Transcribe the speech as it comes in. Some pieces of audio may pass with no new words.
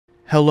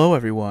Hello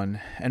everyone,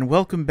 and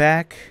welcome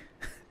back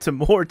to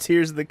more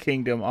Tears of the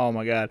Kingdom. Oh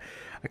my god,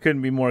 I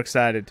couldn't be more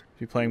excited to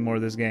be playing more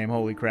of this game.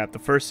 Holy crap, the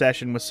first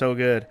session was so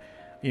good.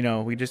 You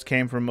know, we just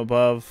came from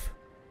above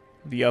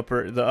the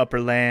upper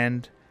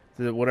land,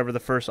 whatever the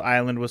first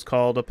island was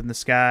called up in the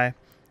sky.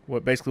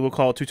 What basically we'll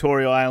call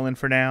Tutorial Island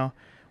for now.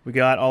 We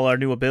got all our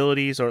new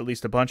abilities, or at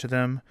least a bunch of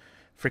them.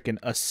 Freaking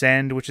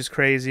Ascend, which is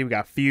crazy. We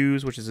got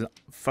Fuse, which is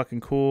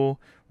fucking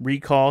cool.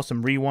 Recall,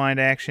 some rewind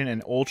action,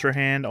 and Ultra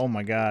Hand. Oh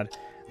my god.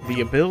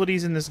 The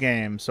abilities in this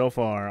game so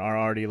far are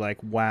already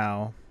like,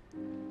 wow.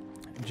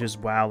 Just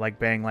wow, like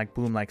bang, like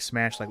boom, like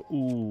smash, like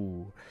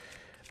ooh.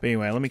 But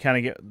anyway, let me kind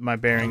of get my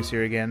bearings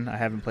here again. I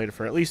haven't played it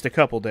for at least a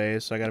couple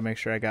days, so I got to make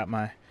sure I got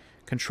my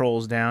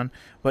controls down.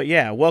 But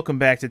yeah, welcome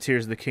back to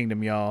Tears of the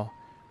Kingdom, y'all.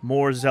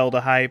 More Zelda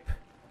hype.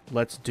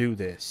 Let's do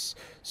this.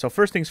 So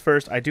first things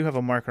first, I do have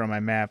a marker on my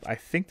map. I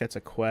think that's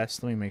a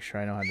quest. Let me make sure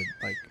I know how to,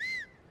 like,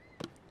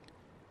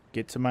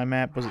 get to my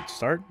map. Was it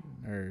start?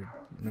 Or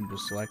let me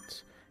just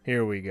select...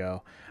 Here we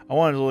go. I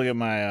wanted to look at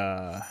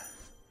my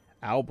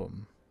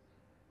album.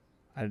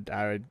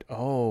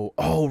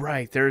 Oh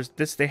right. There's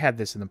this. They had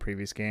this in the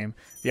previous game.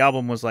 The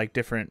album was like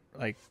different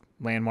like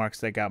landmarks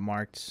that got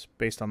marked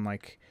based on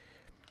like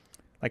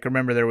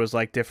remember there was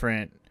like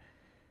different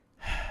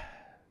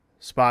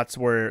spots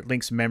where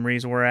Link's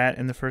memories were at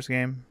in the first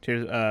game.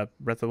 Tears,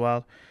 Breath of the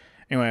Wild.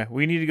 Anyway,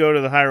 we need to go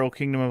to the Hyrule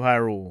Kingdom of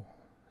Hyrule.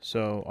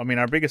 So I mean,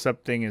 our biggest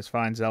up thing is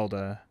find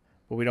Zelda,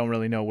 but we don't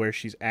really know where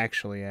she's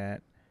actually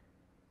at.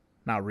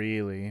 Not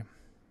really.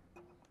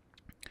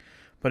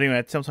 But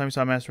anyway, sometimes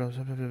I saw Master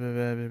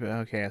Sword.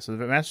 Okay, so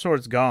the Master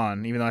Sword's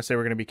gone. Even though I say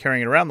we're going to be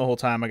carrying it around the whole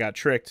time, I got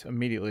tricked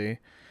immediately.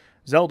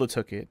 Zelda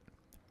took it.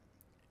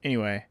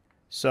 Anyway,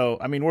 so,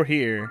 I mean, we're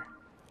here.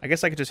 I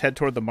guess I could just head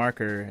toward the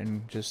marker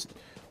and just...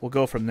 We'll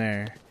go from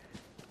there.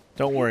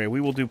 Don't worry,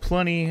 we will do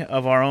plenty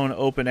of our own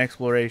open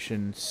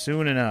exploration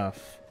soon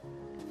enough.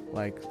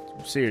 Like,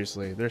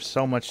 seriously, there's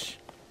so much...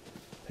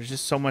 There's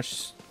just so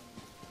much...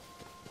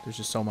 There's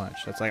just so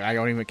much. That's like I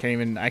can't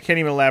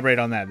even elaborate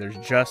on that. There's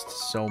just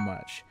so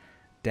much.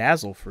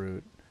 Dazzle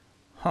fruit.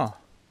 Huh.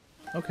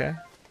 Okay.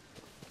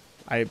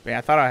 I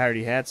thought I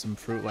already had some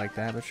fruit like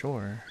that, but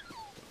sure.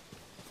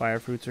 Fire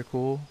fruits are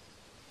cool.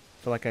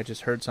 I feel like I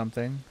just heard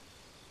something.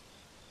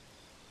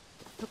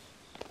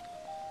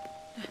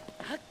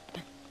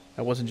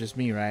 That wasn't just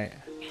me, right?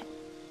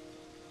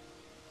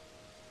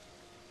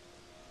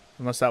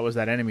 Unless that was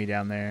that enemy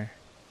down there.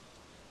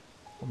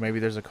 Or maybe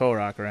there's a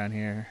Korok around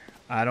here.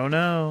 I don't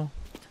know.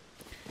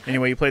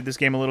 Anyway, you played this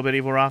game a little bit,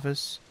 Evil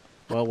Rofus?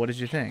 Well, what did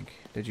you think?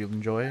 Did you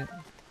enjoy it?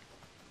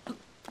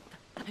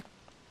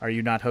 Are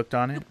you not hooked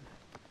on it?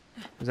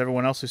 Because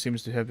everyone else who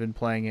seems to have been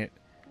playing it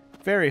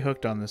very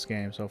hooked on this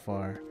game so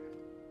far.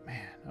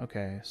 Man,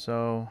 okay,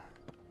 so...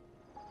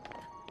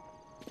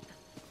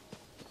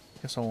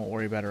 Guess I won't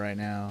worry about it right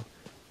now.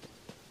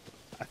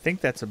 I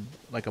think that's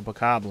like a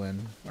bokoblin,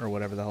 or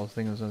whatever the whole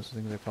thing is, those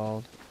things are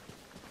called.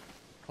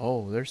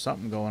 Oh, there's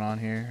something going on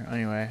here.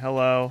 Anyway,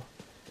 hello.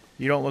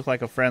 You don't look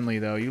like a friendly,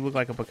 though. You look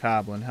like a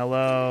bokoblin.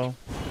 Hello.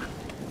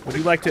 Would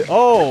you like to...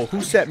 Oh! Who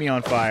set me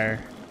on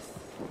fire?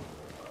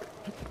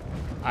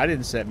 I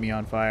didn't set me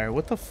on fire.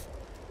 What the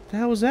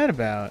hell was that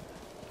about?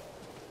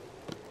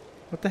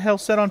 What the hell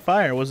set on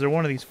fire? Was there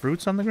one of these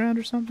fruits on the ground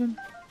or something?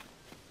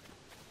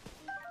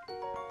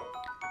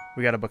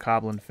 We got a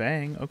bokoblin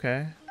fang.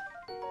 Okay.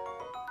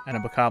 And a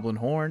bokoblin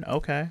horn.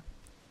 Okay.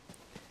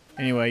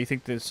 Anyway, you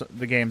think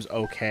the game's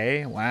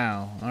okay?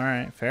 Wow.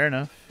 Alright, fair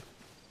enough.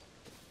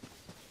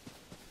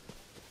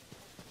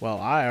 Well,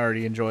 I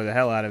already enjoy the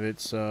hell out of it,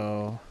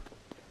 so...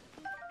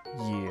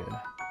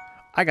 Yeah.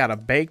 I got a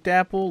baked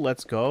apple.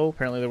 Let's go.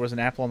 Apparently there was an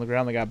apple on the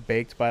ground that got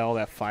baked by all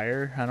that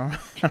fire. I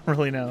don't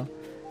really know.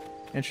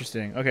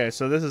 Interesting. Okay,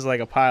 so this is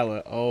like a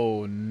pilot.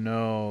 Oh,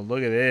 no.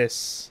 Look at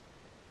this.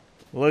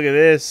 Look at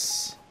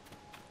this.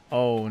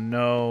 Oh,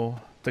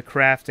 no. The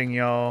crafting,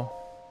 y'all.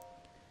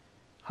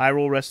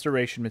 Hyrule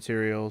Restoration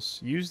Materials.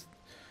 Use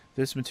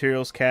this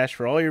materials cache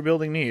for all your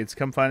building needs.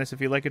 Come find us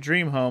if you like a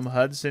dream home.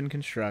 Hudson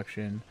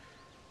Construction.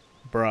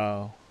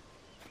 Bro.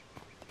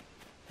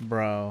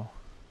 Bro.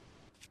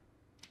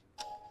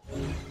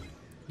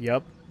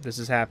 Yep, this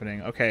is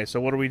happening. Okay,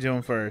 so what are we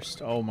doing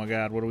first? Oh my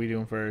god, what are we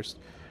doing first?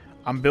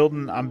 I'm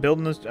building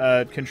this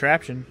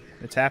contraption.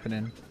 It's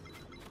happening.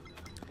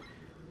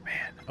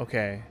 Man,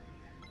 okay.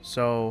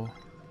 So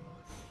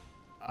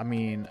I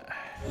mean,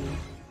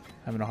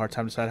 having a hard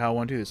time deciding how I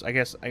want to do this. I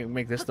guess I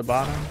make this the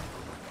bottom.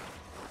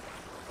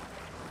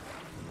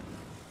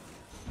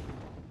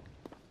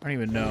 I don't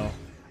even know.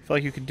 I feel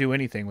like you can do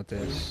anything with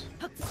this.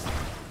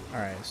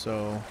 Alright,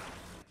 so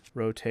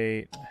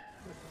rotate.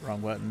 Wrong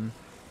button.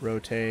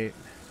 Rotate.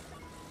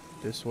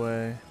 This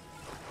way.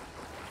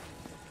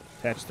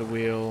 Attach the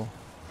wheel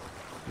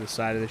to the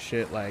side of the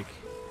shit like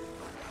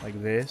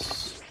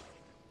this.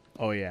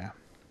 Oh yeah.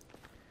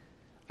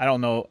 I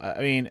don't know.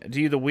 I mean,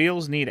 do the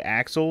wheels need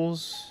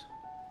axles?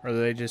 Or do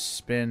they just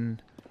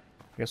spin?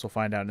 I guess we'll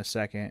find out in a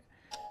second.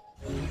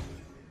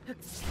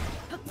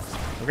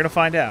 We're gonna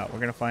find out. We're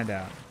gonna find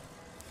out.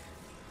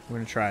 We're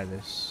gonna try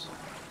this.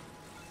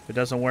 it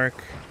doesn't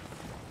work,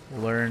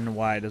 we'll learn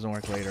why it doesn't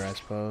work later, I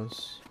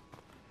suppose.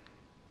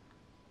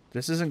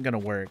 This isn't gonna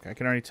work. I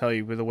can already tell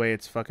you with the way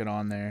it's fucking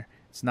on there.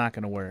 It's not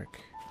gonna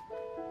work.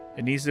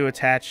 It needs to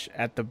attach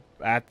at the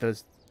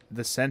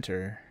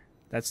center.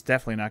 That's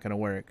definitely not gonna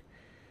work.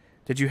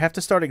 Did you have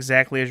to start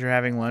exactly as you're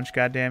having lunch?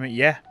 God damn it!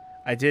 Yeah,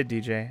 I did,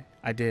 DJ.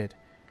 I did.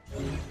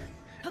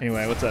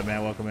 Anyway, what's up,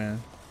 man? Welcome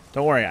in.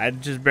 Don't worry, I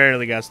just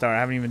barely got started.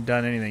 I haven't even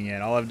done anything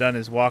yet. All I've done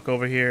is walk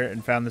over here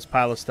and found this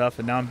pile of stuff,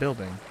 and now I'm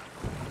building.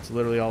 It's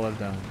literally all I've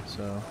done.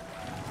 So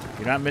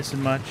you're not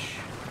missing much.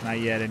 Not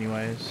yet,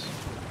 anyways.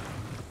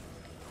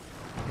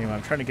 Anyway,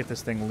 I'm trying to get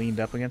this thing leaned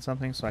up against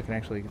something so I can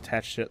actually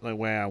attach it the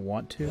way I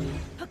want to.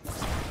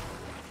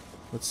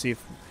 Let's see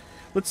if...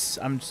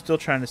 I'm still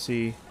trying to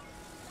see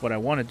what I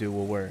want to do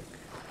will work.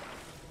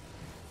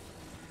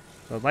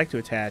 So I'd like to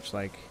attach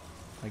like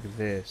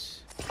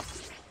this.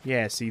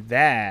 Yeah, see,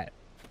 that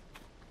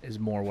is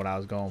more what I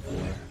was going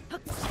for.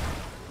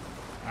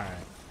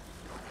 Alright.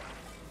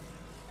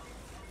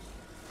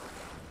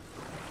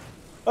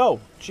 Oh,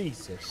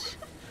 Jesus.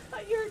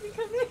 You heard me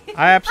come in.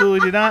 I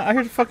absolutely did not. I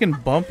heard fucking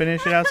bumping and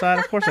shit outside.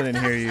 Of course I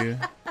didn't hear you.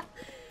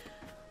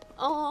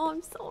 Oh,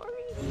 I'm sorry.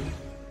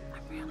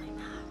 I'm really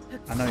not.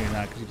 I know you're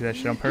not, because you do that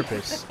shit on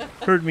purpose.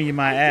 Heard me in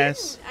my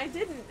ass. I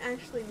didn't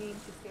actually mean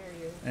to scare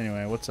you.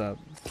 Anyway, what's up?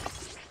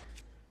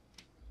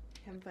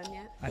 Having fun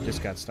yet? I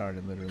just got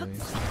started, literally.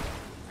 So. I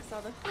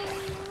saw the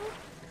Snapchat.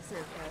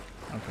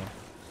 Okay.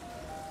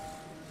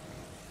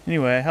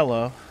 Anyway,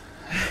 hello.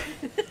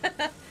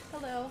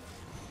 Hello.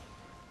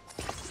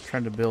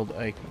 Trying to build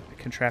a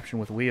contraption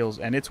with wheels,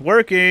 and it's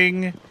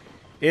working!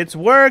 It's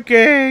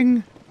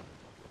working!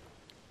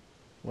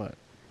 What?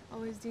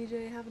 Oh, is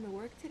DJ having to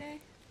work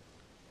today?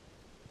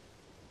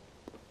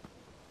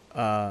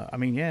 I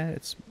mean, yeah,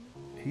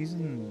 he's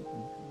in,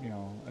 you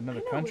know,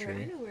 another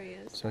country. I know where he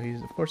is. So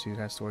of course he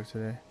has to work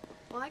today.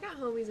 Well, I got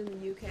homies in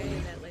the UK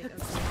that, like, a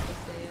Christmas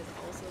day is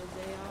also a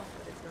day off,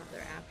 but it's not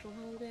their actual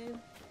holiday.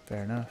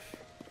 Fair enough.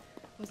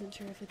 Wasn't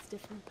sure if it's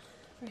different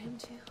for him,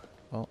 too.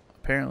 Well,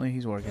 apparently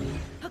he's working.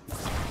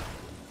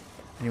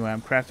 Anyway,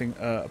 I'm crafting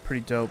a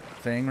pretty dope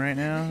thing right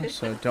now,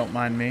 so don't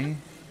mind me.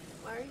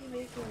 Why are you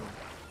making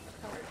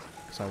a cart?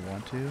 Because I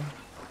want to.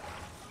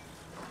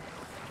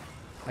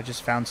 I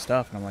just found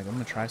stuff, and I'm like, I'm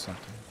going to try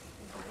something.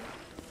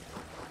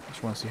 I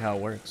just want to see how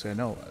it works. I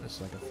know this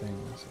is like a thing.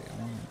 Let's see. I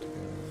want it to go...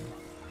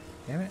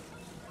 Damn it.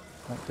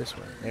 Oh, this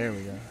way. There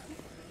we go.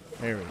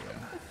 There we go.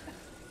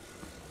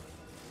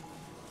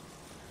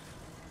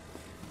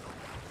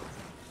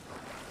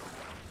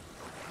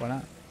 Why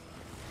not?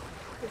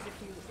 Because if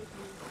you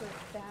put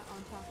that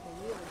on top of the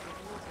wheels, it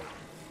wheels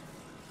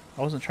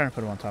I wasn't trying to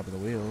put them on top of the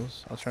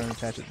wheels. I was trying to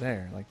attach it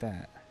there, like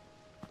that.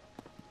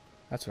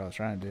 That's what I was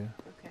trying to do.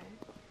 Okay.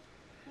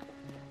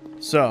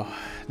 So,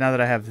 now that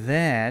I have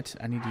that,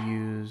 I need to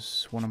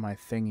use one of my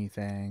thingy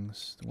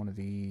things. One of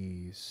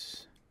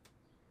these.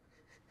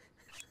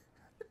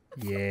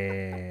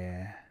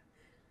 Yeah.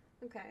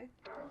 Okay.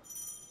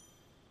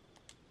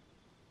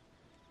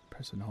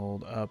 Press and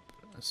hold up.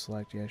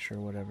 Select, yeah, sure,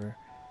 whatever.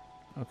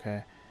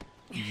 Okay.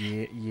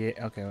 Yeah.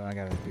 Okay, well, I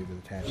gotta do the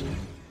attach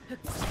thing.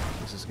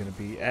 This is gonna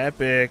be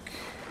epic.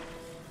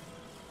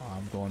 Oh,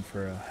 I'm going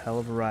for a hell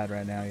of a ride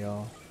right now,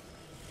 y'all.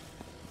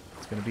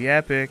 It's gonna be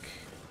epic.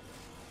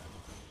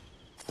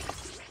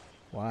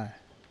 Why?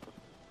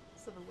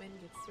 So the wind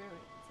gets through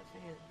it. It's a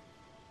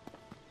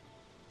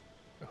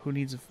fan. Who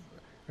needs a...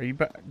 Are you...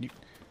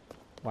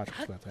 Watch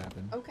what's about to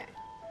happen. Okay.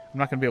 I'm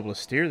not gonna be able to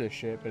steer this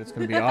shit, but it's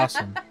gonna be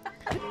awesome.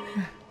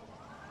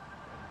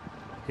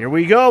 Here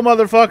we go,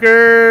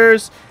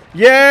 motherfuckers!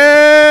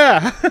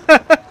 Yeah!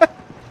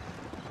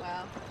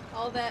 Wow.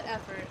 All that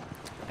effort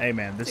Hey,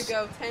 man, this... to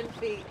go 10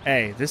 feet.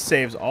 Hey, this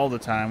saves all the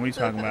time. What are you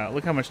talking about?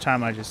 Look how much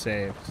time I just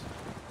saved.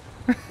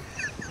 I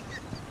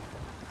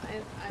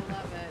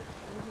love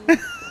it.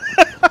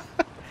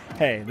 Mm-hmm.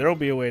 Hey, there'll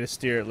be a way to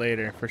steer it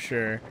later, for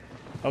sure.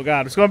 Oh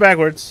god, it's going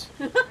backwards.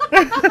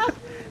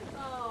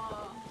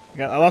 Oh,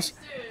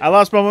 I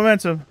lost my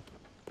momentum.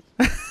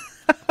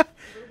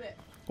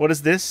 What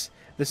is this?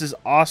 This is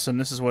awesome.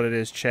 This is what it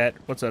is, Chet.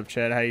 What's up,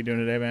 Chet? How you doing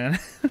today, man?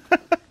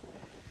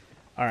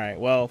 Alright,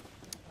 well,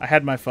 I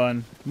had my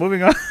fun.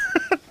 Moving on.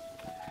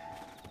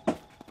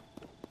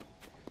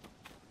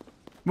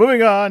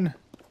 Moving on.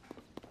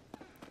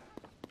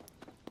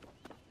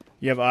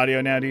 You have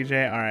audio now,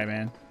 DJ? Alright,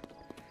 man.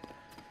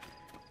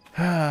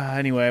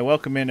 Anyway,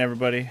 welcome in,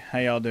 everybody. How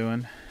y'all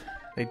doing?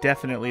 They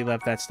definitely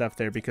left that stuff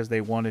there because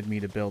they wanted me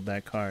to build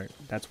that cart.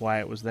 That's why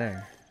it was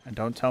there. And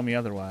don't tell me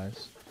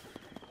otherwise.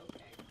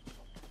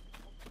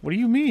 What do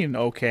you mean,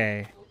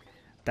 okay?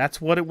 That's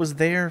what it was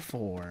there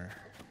for.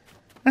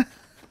 you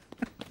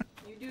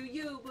do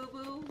you,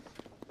 boo-boo.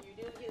 You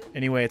do you.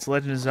 Anyway, it's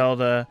Legend of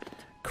Zelda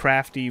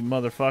Crafty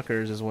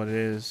Motherfuckers is what it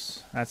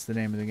is. That's the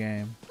name of the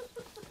game.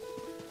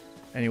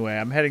 Anyway,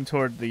 I'm heading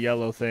toward the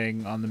yellow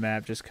thing on the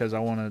map just because I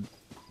want to...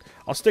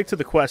 I'll stick to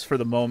the quest for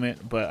the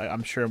moment, but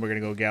I'm sure we're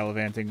going to go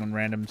gallivanting on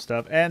random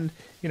stuff and,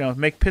 you know,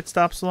 make pit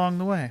stops along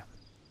the way.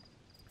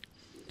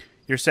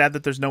 You're sad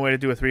that there's no way to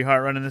do a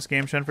 3-heart run in this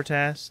game, Shun for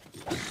Task?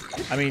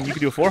 I mean, you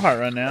can do a 4-heart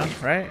run now,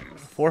 right?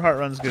 4-heart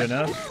run's good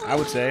enough, I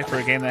would say. For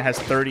a game that has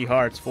 30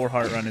 hearts,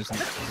 4-heart run isn't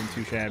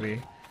too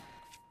shabby.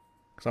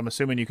 Because I'm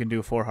assuming you can do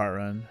a 4-heart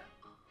run.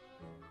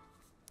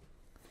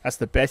 That's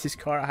the bestest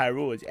car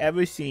Hyrule has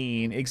ever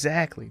seen.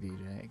 Exactly,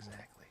 DJ,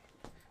 exactly.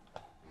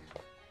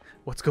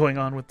 What's going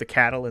on with the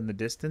cattle in the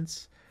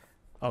distance?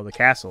 Oh, the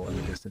castle in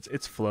the distance.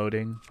 It's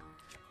floating.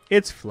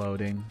 It's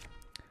floating.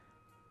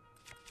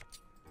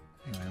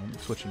 Anyway, I'm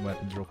switching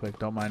weapons real quick.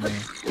 Don't mind me.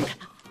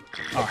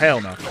 Oh, hell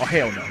no. Oh,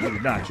 hell no.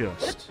 You're not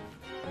just.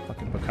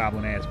 Fucking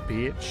bokoblin ass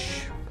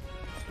bitch.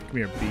 Come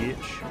here,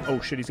 bitch. Oh,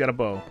 shit, he's got a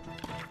bow.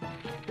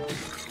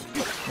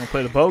 Wanna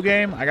play the bow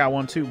game? I got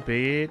one too,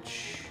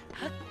 bitch.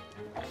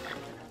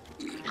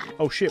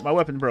 Oh, shit, my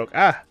weapon broke.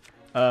 Ah!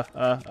 I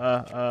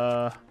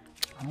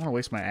don't want to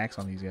waste my axe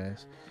on these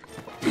guys.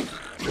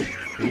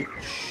 Bitch.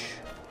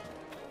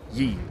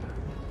 Yeah.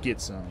 Get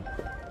some.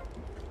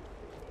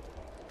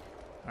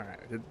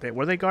 Alright.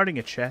 Were they guarding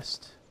a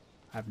chest?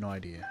 I have no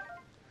idea.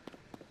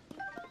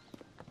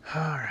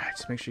 Alright.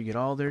 Just make sure you get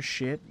all their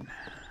shit.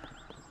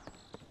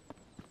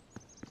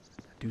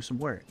 Do some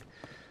work.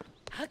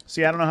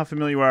 See, I don't know how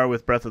familiar you are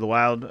with Breath of the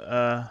Wild,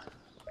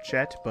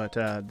 Chet, but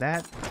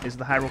that is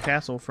the Hyrule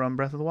Castle from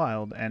Breath of the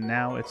Wild, and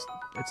now it's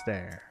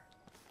there.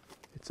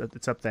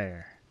 It's up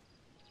there.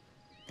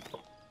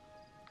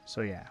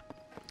 So yeah.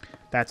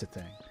 That's a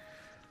thing.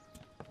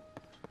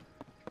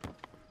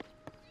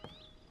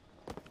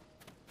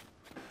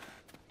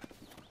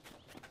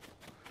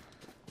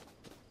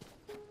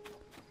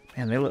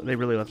 Man, they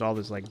really left all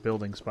these like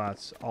building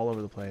spots all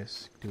over the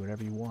place. Do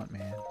whatever you want,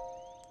 man.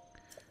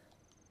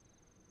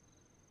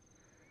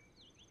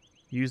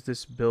 Use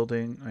this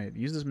building. Wait,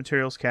 use this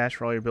materials cache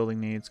for all your building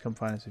needs. Come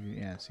find us if you.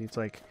 Yeah, see, it's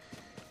like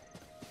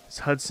it's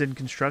Hudson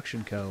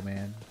Construction Co.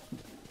 Man.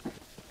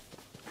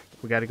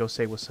 We got to go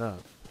say what's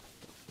up.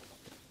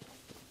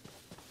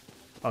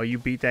 Oh, you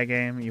beat that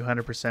game. You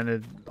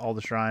 100%ed all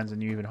the shrines,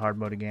 and you even hard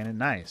mode again.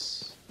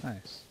 Nice,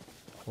 nice.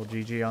 Well,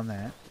 GG on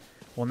that.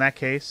 Well, in that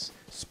case,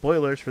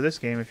 spoilers for this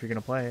game if you're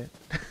gonna play it.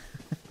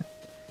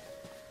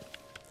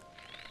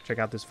 Check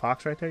out this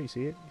fox right there. You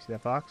see it? You see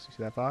that fox? You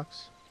see that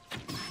fox?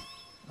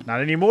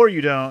 Not anymore,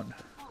 you don't.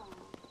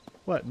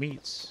 What?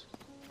 Meats.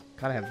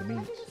 Gotta have the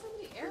meats. So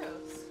many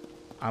arrows?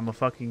 I'm a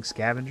fucking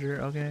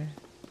scavenger, okay?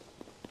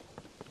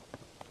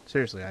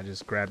 Seriously, I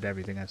just grabbed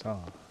everything I saw.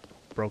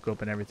 Broke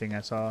open everything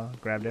I saw,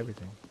 grabbed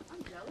everything.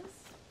 I'm jealous.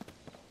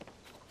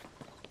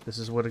 This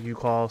is what you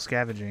call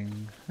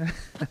scavenging.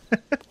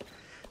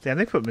 Damn,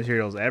 they put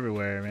materials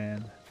everywhere,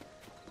 man.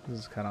 This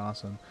is kind of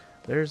awesome.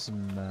 There's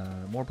some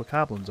more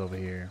bokoblins over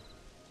here.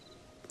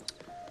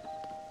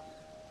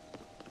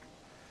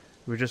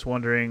 We were just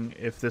wondering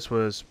if this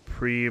was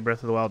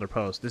pre-Breath of the Wild or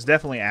post. This is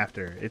definitely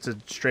after. It's a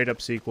straight-up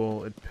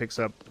sequel. It picks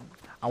up,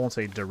 I won't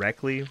say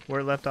directly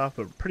where it left off,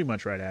 but pretty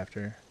much right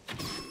after.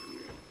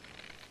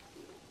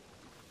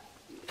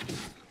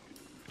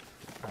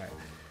 Alright.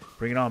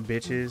 Bring it on,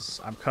 bitches.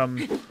 I'm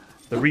come.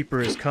 The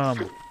Reaper has come.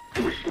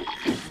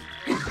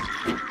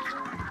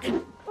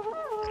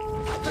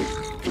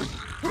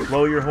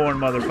 Blow your horn,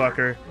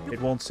 motherfucker.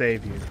 It won't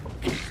save you.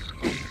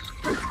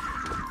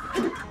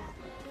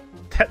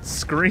 That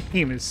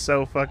scream is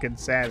so fucking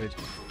savage.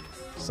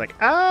 It's like,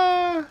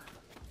 ah!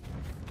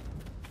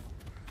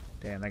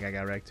 Damn, that guy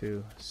got wrecked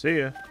too. See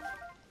ya.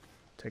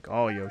 Take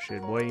all your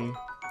shit, boy.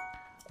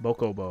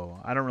 Bokobo.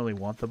 I don't really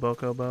want the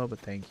Bokobo, but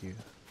thank you.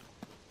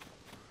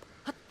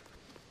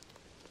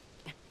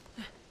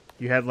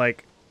 You had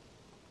like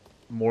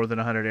more than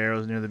 100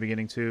 arrows near the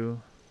beginning too,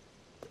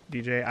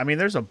 DJ. I mean,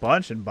 there's a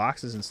bunch in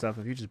boxes and stuff.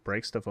 If you just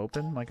break stuff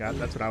open, like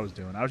that's what I was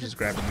doing. I was just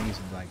grabbing these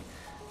and like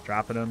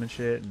dropping them and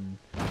shit, and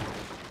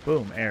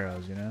boom,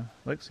 arrows. You know.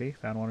 Look, see,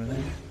 found one in there.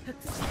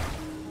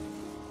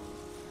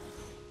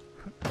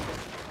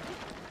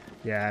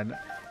 Yeah, and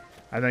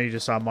I know you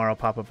just saw Maro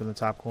pop up in the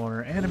top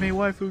corner. Anime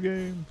waifu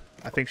game.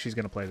 I think she's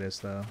gonna play this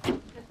though. Yeah,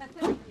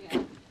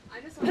 I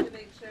just wanted to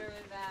make sure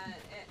that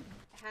it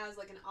has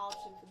like an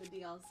option for the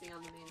DLC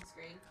on the main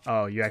screen.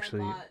 Oh,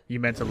 you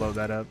meant to load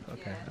that up?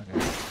 Okay, Yeah.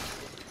 okay.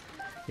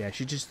 Yeah,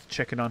 she's just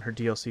checking on her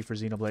DLC for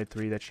Xenoblade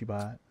 3 that she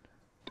bought.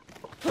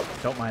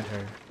 Don't mind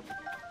her.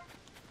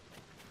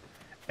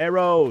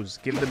 Arrows!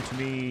 Give them to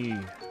me!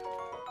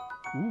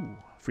 Ooh,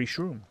 free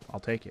shroom. I'll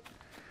take it.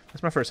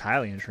 That's my first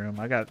Hylian shroom.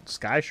 I got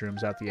sky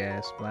shrooms out the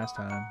ass last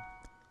time.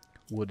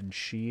 Wooden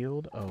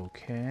shield.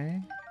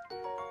 Okay.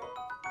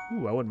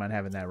 Ooh, I wouldn't mind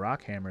having that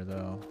rock hammer,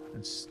 though.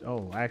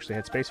 Oh, I actually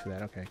had space for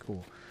that. Okay,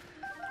 cool.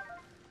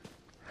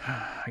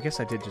 I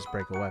guess I did just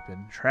break a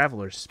weapon.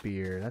 Traveler's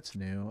spear. That's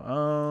new.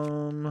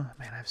 Man,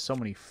 I have so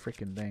many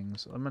freaking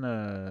things. I'm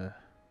gonna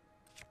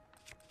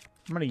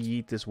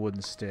yeet this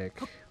wooden stick.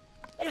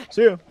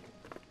 See ya.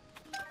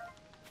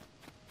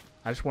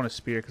 I just want a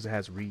spear because it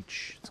has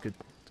reach. It's good.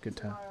 It's good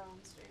time.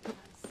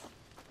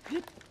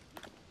 You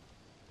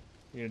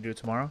gonna do it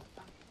tomorrow?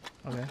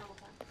 Okay.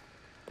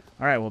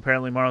 Alright, well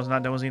apparently Maro's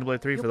not done with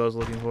Xenoblade 3 for those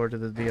looking forward to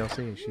the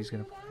DLC. She's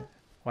gonna play it.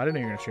 Well, I didn't know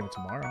you were gonna stream it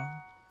tomorrow.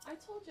 I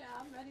told you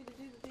I'm ready to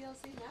do the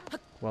DLC now.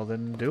 Well,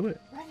 then do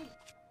it. Ready.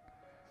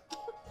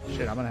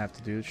 Shit, I'm gonna have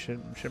to do shit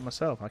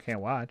myself. I can't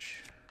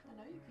watch. I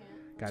know you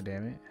can't. God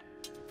damn it.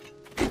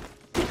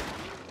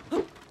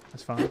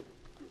 That's fine.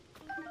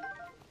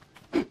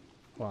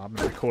 Well, I'm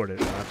gonna record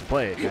it. I'll have to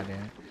play it. God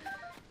damn it.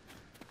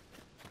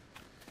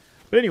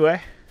 But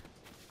anyway,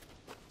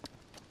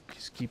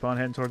 just keep on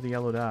heading toward the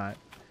yellow dot.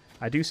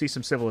 I do see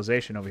some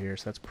civilization over here,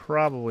 so that's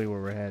probably where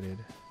we're headed.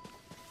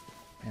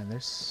 And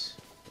this...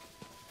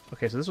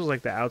 Okay, so this was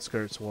like the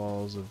outskirts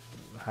walls of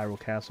Hyrule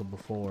Castle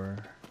before,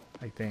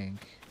 I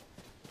think.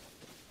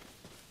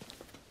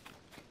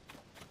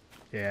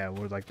 Yeah,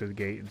 with like the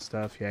gate and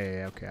stuff.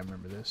 Yeah, okay, I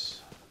remember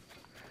this.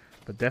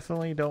 But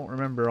definitely don't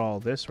remember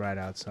all this right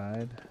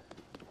outside.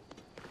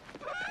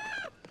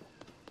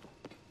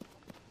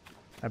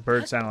 That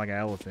bird sounded like an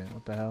elephant.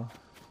 What the hell?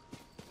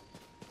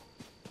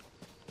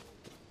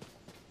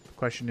 The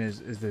question is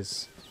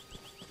this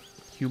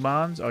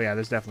humans? Oh yeah,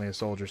 there's definitely a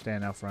soldier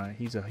standing out front.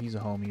 He's a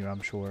homie,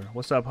 I'm sure.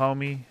 What's up,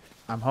 homie?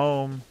 I'm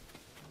home.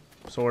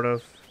 Sort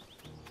of.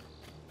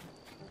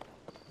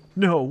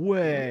 No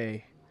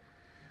way.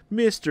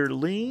 Mr.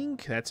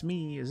 Link, that's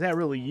me. Is that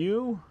really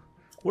you?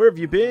 Where have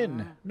you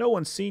been? No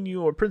one's seen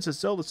you or Princess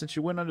Zelda since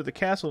you went under the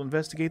castle to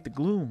investigate the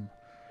gloom.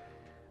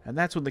 And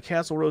that's when the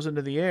castle rose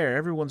into the air.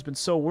 Everyone's been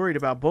so worried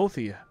about both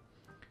of you.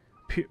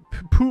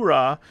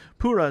 Pura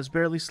has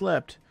barely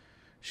slept.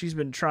 She's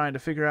been trying to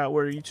figure out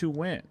where you two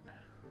went.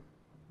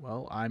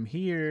 Well, I'm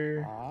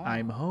here.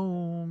 I'm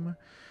home.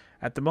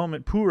 At the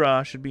moment,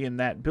 Pura should be in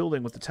that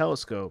building with the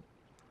telescope.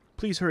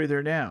 Please hurry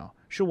there now.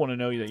 She'll want to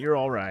know that you're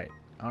all right.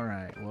 All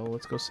right, well,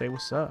 let's go say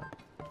what's up.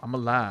 I'm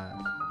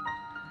alive.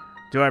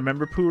 Do I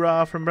remember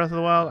Pura from Breath of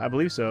the Wild? I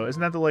believe so.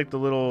 Isn't that the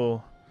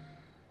little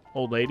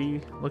old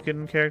lady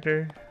looking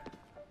character?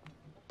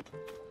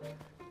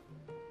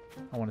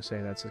 I want to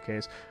say that's the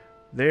case.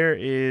 There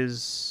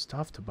is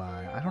stuff to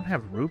buy. I don't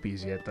have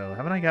rupees yet, though.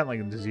 Haven't I got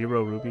like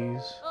 0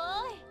 rupees?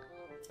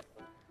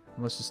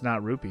 Unless it's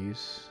not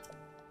rupees.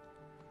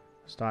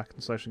 Stock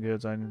and selection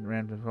goods. I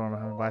ran to the farm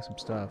to buy some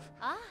stuff.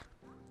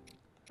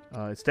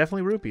 It's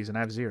definitely rupees, and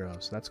I have 0,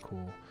 so that's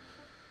cool.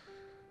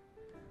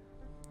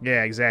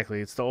 Yeah,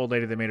 exactly. It's the old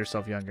lady that made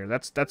herself younger.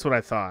 That's what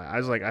I thought. I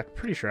was like, I'm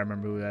pretty sure I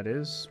remember who that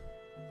is.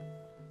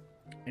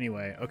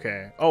 Anyway,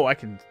 okay. Oh, I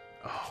can...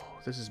 Oh,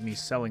 this is me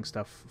selling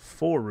stuff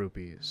for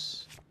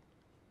rupees.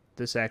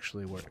 This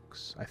actually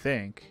works, I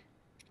think.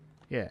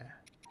 Yeah.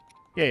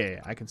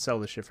 Yeah. I can sell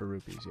this shit for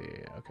rupees.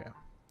 Yeah. Okay.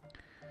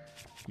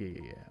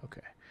 Yeah.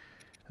 Okay.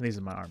 And these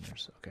are my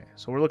armors. Okay.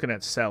 So we're looking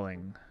at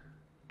selling.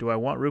 Do I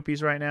want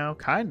rupees right now?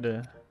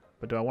 Kinda.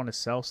 But do I want to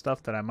sell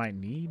stuff that I might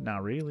need?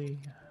 Not really.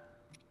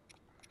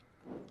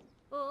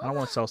 I don't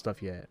want to sell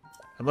stuff yet.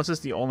 Unless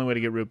it's the only way to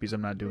get rupees,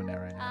 I'm not doing that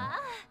right now.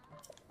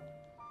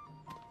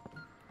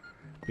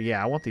 But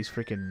yeah, I want these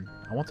freaking...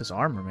 I want this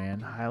armor,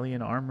 man.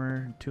 Hylian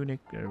armor, tunic,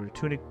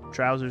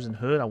 trousers, and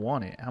hood. I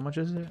want it. How much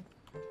is it?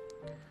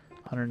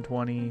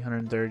 120,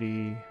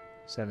 130,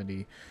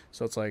 70.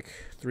 So it's like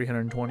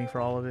 320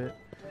 for all of it.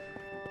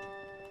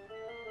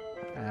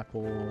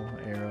 Apple,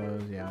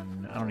 arrows. Yeah,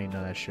 I don't need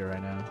none of that shit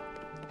right now.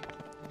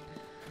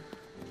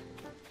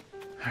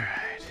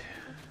 Alright.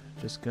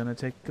 Just gonna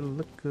take a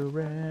look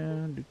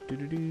around.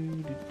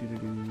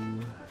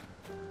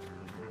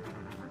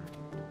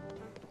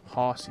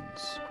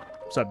 Hossies.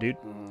 What's up, dude?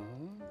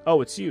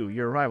 Oh, it's you.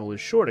 Your arrival is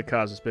sure to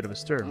cause us a bit of a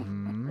stir.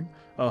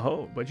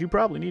 Oh, but you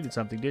probably needed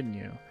something, didn't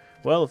you?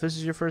 Well, if this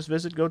is your first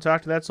visit, go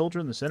talk to that soldier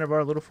in the center of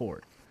our little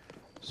fort.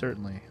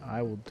 Certainly.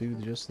 I will do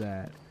just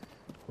that.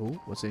 Oh,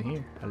 what's in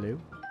here? Hello?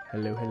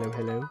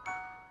 Hello.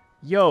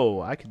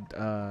 Yo, I could,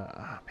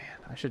 oh, man.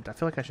 I feel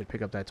like I should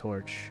pick up that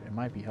torch. It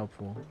might be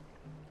helpful.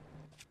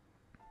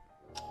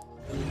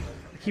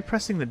 I keep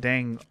pressing the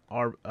dang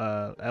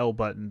L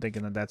button,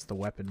 thinking that that's the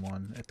weapon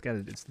one.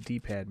 It's the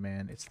D-pad,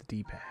 man. It's the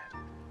D-pad.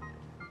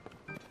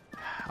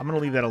 I'm gonna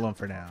leave that alone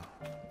for now.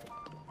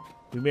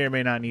 We may or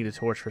may not need a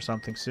torch for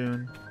something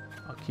soon.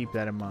 I'll keep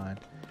that in mind.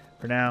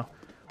 For now,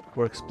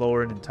 we're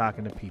exploring and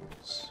talking to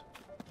peoples.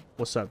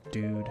 What's up,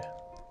 dude?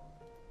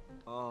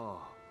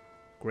 Oh.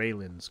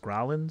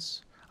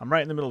 Growlins? I'm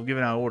right in the middle of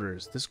giving out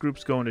orders. This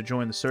group's going to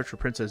join the search for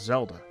Princess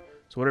Zelda.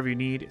 So whatever you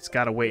need, it's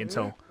gotta wait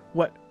until...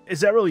 What?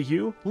 Is that really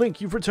you?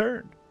 Link, you've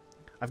returned.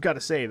 I've got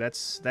to say,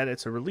 it's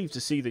a relief to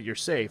see that you're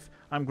safe.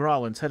 I'm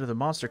Growlins, head of the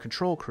monster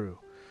control crew.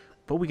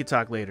 But we can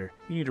talk later.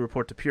 You need to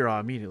report to Pura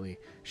immediately.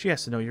 She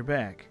has to know you're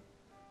back.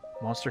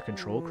 Monster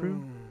control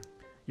crew?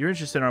 Your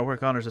interest in our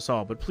work honors us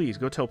all, but please,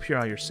 go tell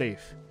Pura you're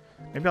safe.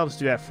 Maybe I'll just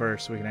do that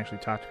first so we can actually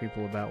talk to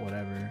people about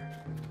whatever.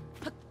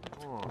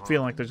 I'm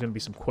feeling like there's going to be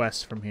some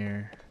quests from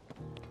here.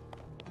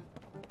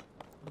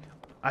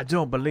 I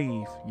don't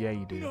believe. Yeah,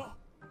 you do.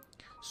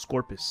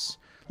 Scorpus.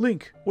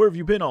 Link, where have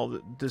you been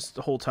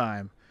the whole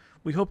time?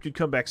 We hoped you'd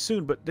come back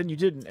soon, but then you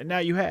didn't, and now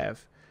you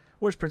have.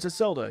 Where's Princess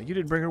Zelda? You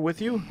didn't bring her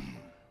with you?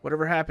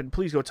 Whatever happened,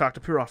 please go talk to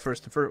Pura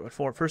first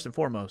and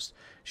foremost.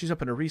 She's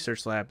up in a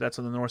research lab. That's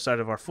on the north side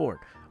of our fort.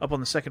 Up on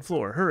the 2nd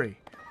floor. Hurry.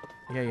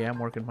 Yeah, I'm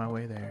working my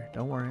way there.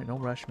 Don't worry.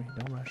 Don't rush me.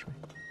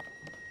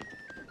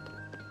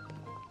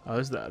 Oh,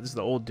 this is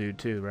the old dude,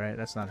 too, right?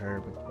 That's not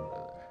her,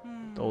 but...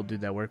 The old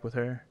dude that worked with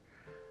her.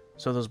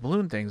 So those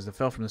balloon things that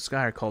fell from the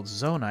sky are called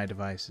Zonai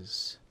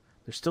devices.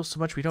 There's still so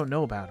much we don't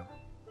know about them.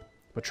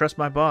 But trust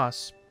my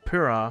boss,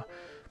 Pura,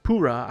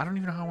 I don't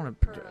even know how I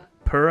want to...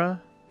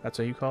 Pura? That's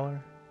what you call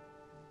her?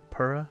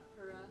 Pura?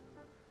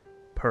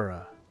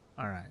 Pura.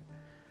 Alright.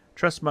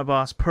 Trust my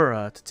boss,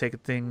 Pura, to take a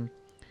thing...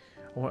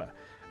 I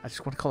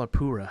just want to call her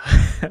Pura.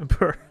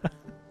 Pura.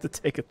 To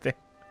take a thing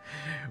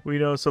we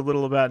know so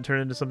little about and turn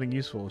it into something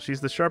useful.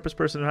 She's the sharpest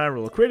person in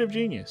Hyrule. A creative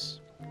genius.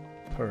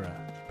 Pura.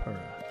 Got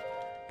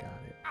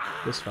it.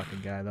 This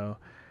fucking guy, though.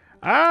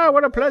 Ah,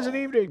 what a pleasant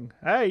evening.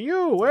 Hey,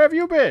 you, where have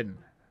you been?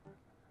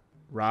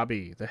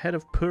 Robbie, the head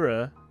of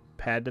Pura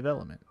Pad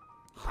Development.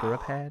 Pura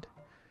Pad?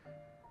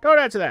 Don't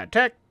answer that.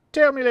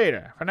 Tell me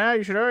later. For now,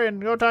 you should hurry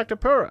and go talk to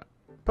Pura.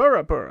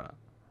 Pura.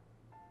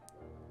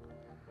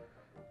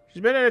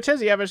 She's been in a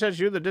tizzy ever since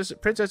the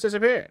princess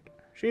disappeared.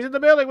 She's in the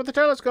building with the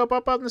telescope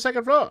up on the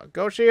second floor.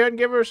 Go see her and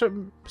give her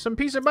some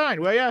peace of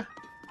mind, will ya?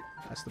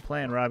 That's the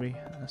plan, Robbie.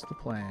 That's the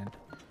plan.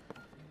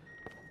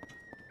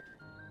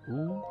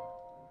 Ooh.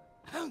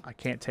 I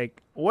can't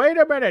take... Wait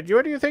a minute!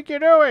 What do you think you're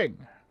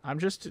doing? I'm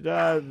just,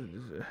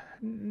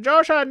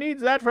 Josha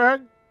needs that for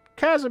her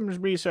chasms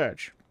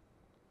research.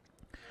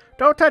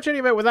 Don't touch any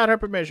of it without her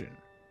permission.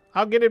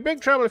 I'll get in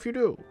big trouble if you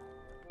do.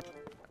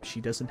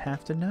 She doesn't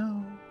have to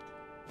know.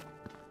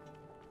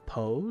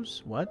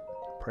 Pose?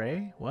 What?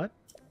 Pray? What?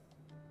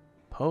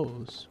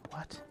 Pose?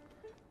 What?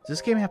 Does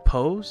this game have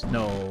pose?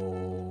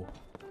 No.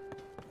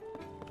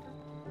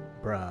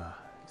 Bruh.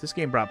 Has this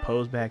game brought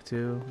pose back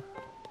too?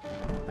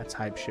 That's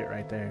hype shit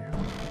right there.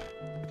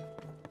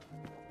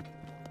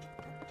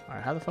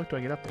 Alright, how the fuck do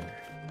I get up there?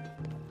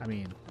 I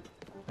mean,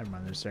 never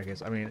mind, there's a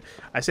staircase. I mean,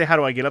 I say how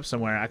do I get up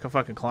somewhere? I can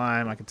fucking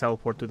climb, I can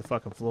teleport through the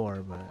fucking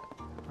floor, but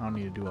I don't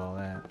need to do all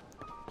that.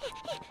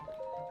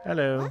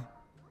 Hello.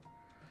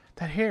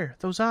 That hair,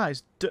 those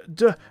eyes.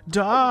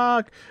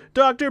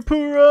 Dr.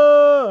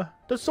 Pura!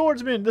 The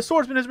swordsman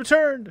has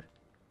returned!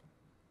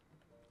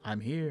 I'm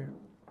here.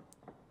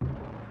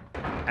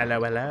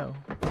 Hello.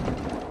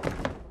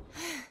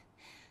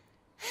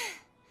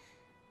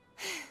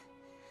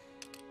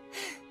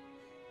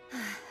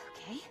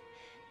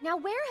 Now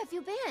where have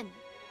you been?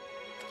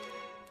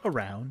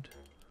 Around.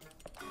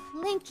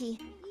 Linky,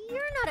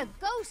 you're not a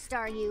ghost,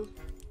 are you?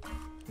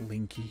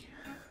 Linky.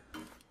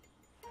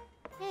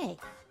 Hey.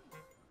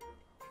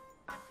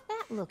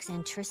 That looks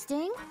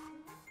interesting.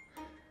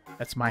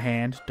 That's my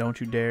hand. Don't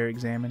you dare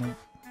examine it.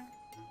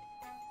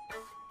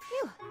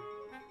 Phew.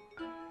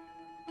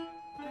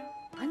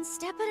 One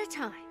step at a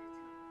time.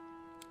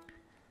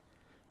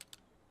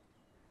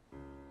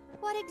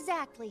 What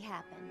exactly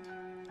happened?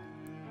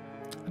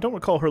 I don't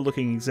recall her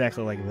looking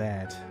exactly like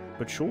that,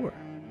 but sure.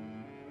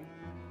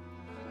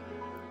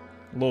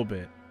 A little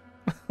bit.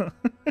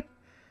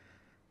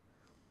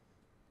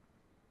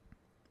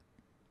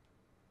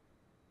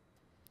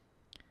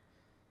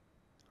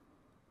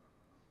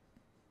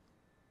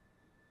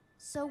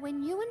 So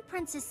when you and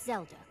Princess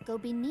Zelda go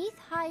beneath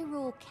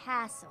Hyrule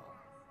Castle,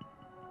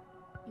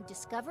 you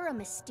discover a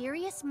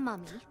mysterious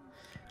mummy.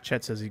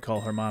 Chet says he'd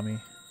call her mommy.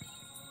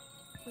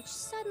 Which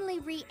suddenly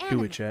reanimates.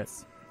 Do it, Chet.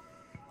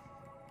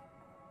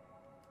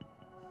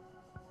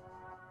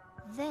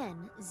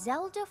 Then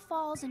Zelda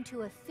falls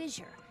into a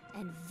fissure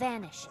and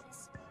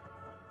vanishes.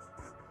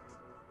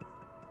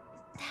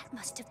 That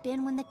must have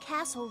been when the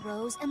castle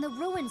rose and the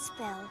ruins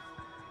fell.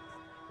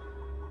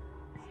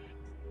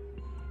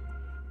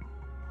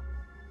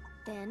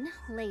 Then,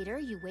 later,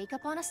 you wake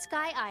up on a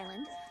sky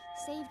island,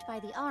 saved by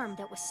the arm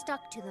that was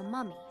stuck to the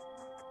mummy.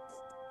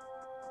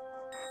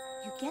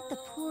 You get the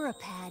Pura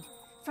Pad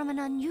from an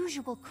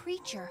unusual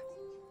creature,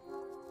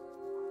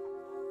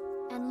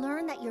 and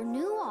learn that your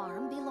new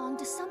arm belonged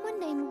to someone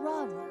named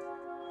Rauru.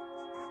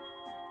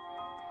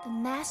 The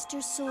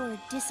Master Sword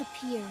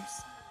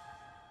disappears.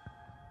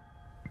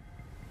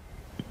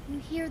 You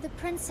hear the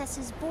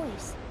princess's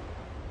voice,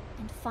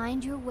 and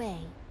find your way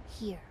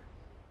here.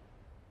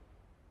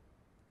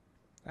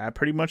 That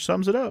pretty much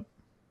sums it up.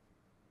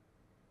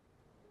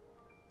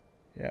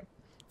 Yep.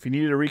 If you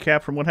needed a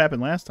recap from what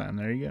happened last time,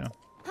 there you go.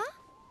 Huh?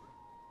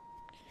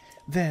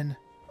 Then...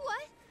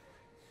 What?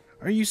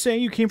 Are you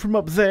saying you came from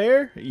up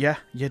there? Yeah,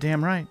 you're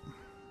damn right.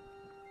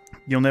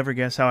 You'll never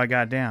guess how I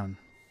got down.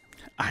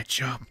 I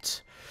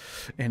jumped.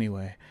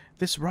 Anyway,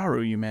 this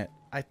Rauru you met,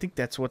 I think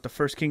that's what the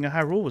first king of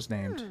Hyrule was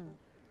named.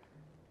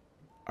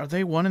 Are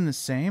they one and the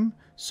same?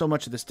 So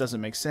much of this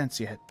doesn't make sense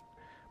yet.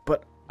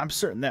 But I'm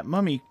certain that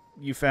mummy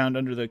you found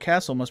under the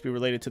castle must be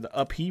related to the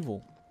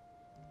upheaval.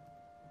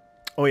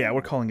 Oh yeah,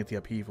 we're calling it the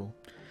upheaval.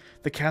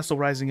 The castle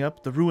rising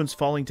up, the ruins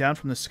falling down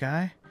from the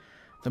sky.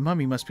 The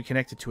mummy must be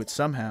connected to it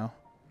somehow.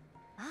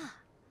 Ah.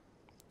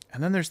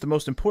 And then there's the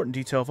most important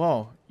detail of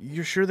all.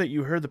 You're sure that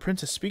you heard the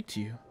princess speak to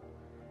you?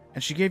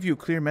 And she gave you a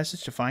clear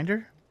message to find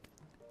her?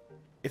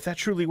 If that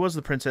truly was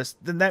the princess,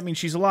 then that means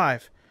she's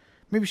alive.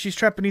 Maybe she's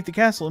trapped beneath the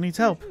castle and needs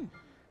help.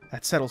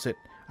 That settles it.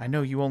 I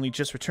know you only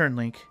just returned,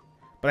 Link.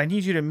 But I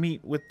need you to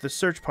meet with the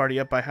search party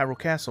up by Hyrule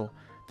Castle.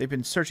 They've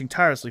been searching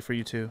tirelessly for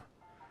you two.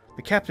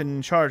 The captain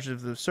in charge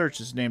of the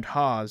search is named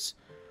Haz.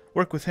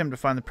 Work with him to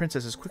find the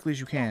princess as quickly as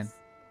you can. Yes.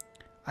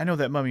 I know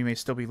that Mummy may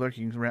still be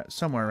lurking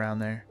somewhere around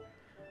there,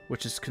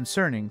 which is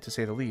concerning, to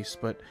say the least,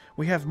 but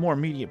we have more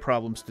immediate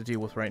problems to deal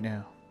with right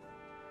now.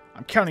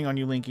 I'm counting on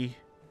you, Linky.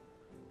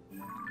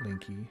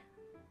 Linky.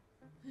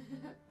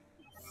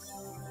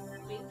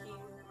 Linky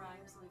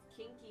rhymes with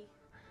kinky.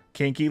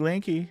 Kinky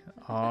Linky.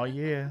 Oh,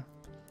 yeah.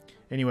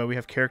 Anyway, we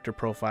have character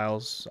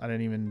profiles. I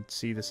didn't even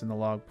see this in the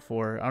log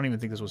before. I don't even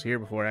think this was here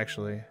before,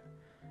 actually.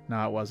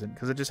 No, it wasn't,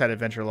 because it just had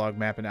adventure log,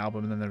 map, and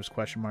album, and then there was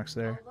question marks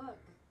there. Oh, look.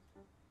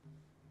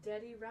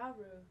 Daddy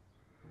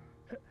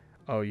Rauru.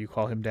 Oh, you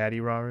call him Daddy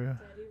Raru?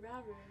 Daddy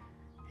Rauru.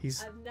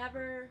 He's... I've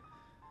never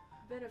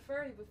been a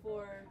furry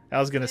before. I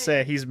was going to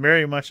say, he's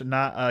very much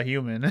not a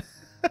human.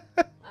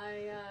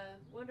 I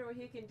wonder what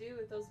he can do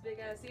with those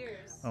big-ass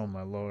ears. Oh,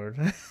 my lord.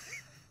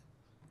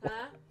 Huh?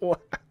 Wow.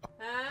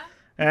 Huh?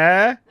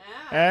 Eh?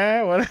 Ah.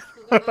 Eh? What?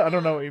 I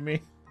don't know what you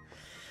mean.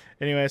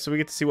 Anyway, so we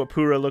get to see what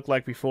Pura looked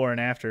like before and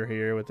after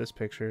here with this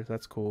picture.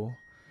 That's cool.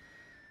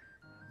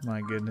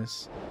 My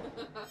goodness.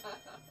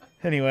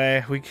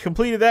 Anyway, we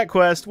completed that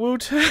quest.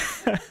 Woot!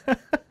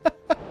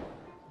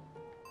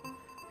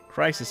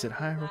 Crisis at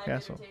Hyrule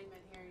Castle.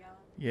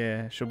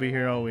 Yeah, she'll be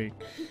here all week.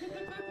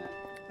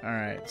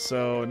 Alright,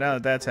 so now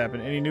that that's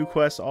happened, any new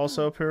quests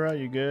also, Pura?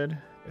 You good?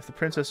 If the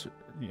princess...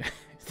 Yeah,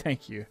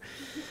 thank you.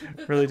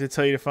 Really did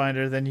tell you to find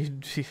her, then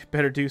you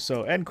better do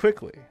so. And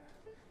quickly.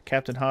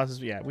 Captain Haas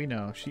is... Yeah, we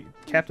know.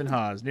 Captain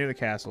Haas, near the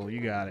castle.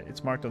 You got it.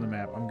 It's marked on the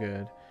map. I'm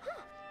good.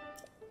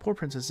 Poor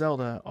Princess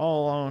Zelda,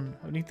 all alone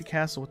beneath the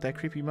castle with that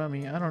creepy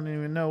mummy. I don't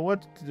even know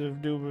what to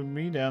do with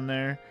me down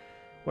there.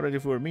 What I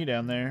do for me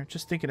down there.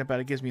 Just thinking about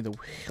it gives me the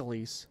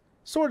willies.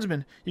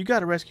 Swordsman, you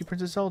gotta rescue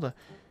Princess Zelda.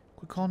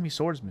 Quit calling me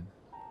Swordsman.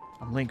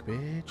 I'm Link,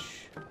 bitch.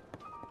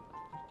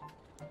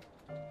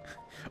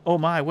 Oh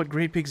my, what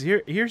great big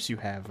ears you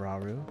have,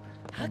 Rauru.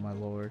 Oh my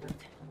lord.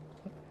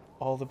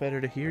 All the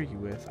better to hear you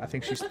with. I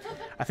think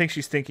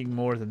she's thinking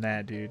more than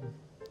that, dude.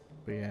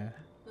 But yeah.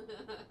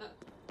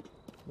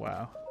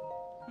 Wow.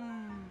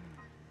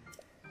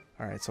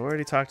 Alright, so I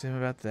already talked to him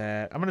about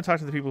that. I'm gonna talk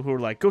to the people who are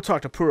like, go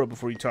talk to Pura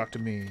before you talk to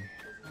me.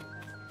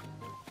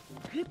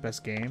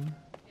 Best game?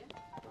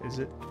 Is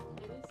it?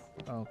 It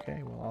is.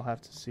 Okay, well, I'll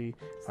have to see.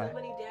 So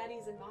many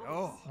daddies and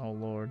moms. Oh,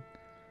 Lord.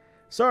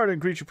 Sorry I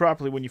didn't greet you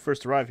properly when you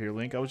first arrived here,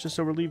 Link. I was just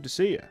so relieved to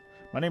see you.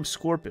 My name's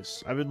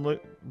Scorpus. I've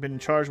been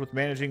charged with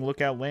managing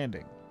Lookout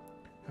Landing.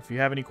 If you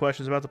have any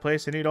questions about the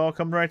place, they need all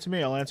come right to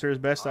me. I'll answer as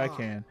best I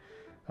can.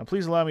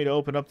 Please allow me to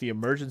open up the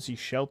emergency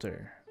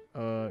shelter.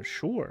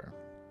 Sure.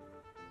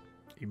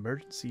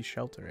 Emergency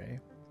shelter, eh?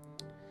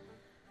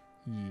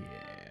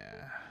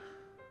 Yeah.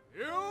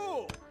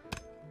 You!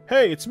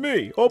 Hey, it's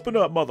me! Open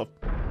up, mother...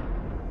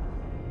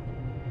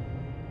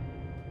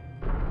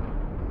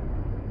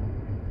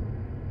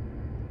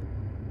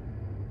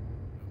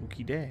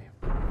 Okie day.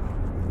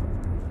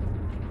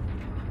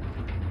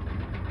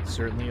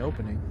 Certainly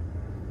opening.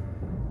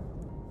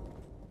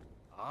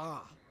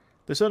 Ah.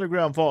 This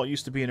underground vault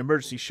used to be an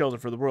emergency shelter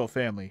for the royal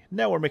family.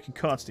 Now we're making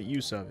constant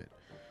use of it.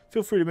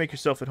 Feel free to make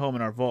yourself at home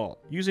in our vault.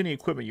 Use any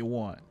equipment you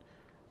want.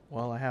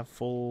 Well, I have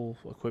full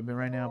equipment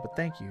right now, but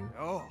thank you.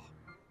 Oh.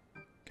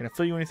 Can I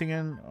fill you anything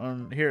in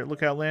on here at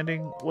Lookout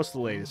Landing? What's the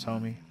latest,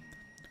 homie?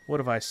 What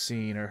have I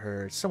seen or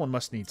heard? Someone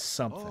must need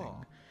something.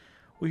 Oh.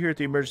 We here at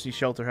the emergency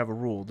shelter have a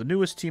rule. The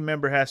newest team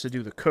member has to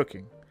do the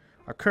cooking.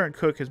 Our current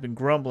cook has been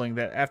grumbling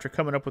that after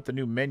coming up with the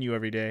new menu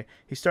every day,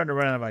 he's starting to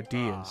run out of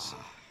ideas.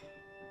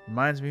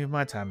 Reminds me of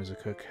my time as a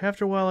cook.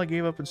 After a while, I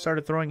gave up and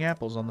started throwing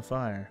apples on the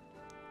fire.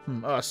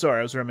 Sorry,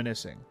 I was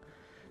reminiscing.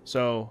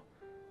 So,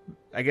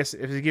 I guess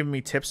if he's giving me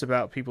tips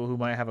about people who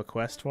might have a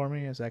quest for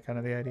me, is that kind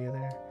of the idea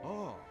there?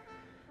 Oh.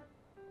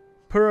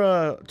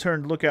 Pura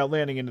turned Lookout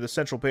Landing into the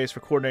central base for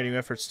coordinating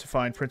efforts to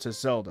find Princess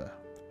Zelda.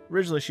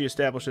 Originally, she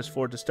established this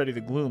fort to study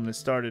the gloom that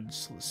started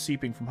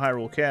seeping from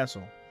Hyrule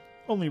Castle.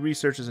 Only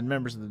researchers and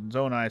members of the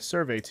Zonai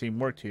survey team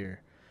worked here.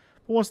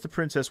 But once the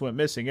princess went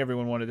missing,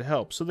 everyone wanted to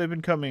help, so they've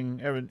been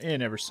coming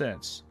in ever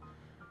since.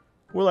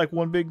 We're like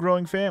one big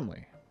growing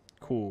family.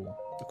 Cool.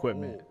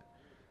 Equipment.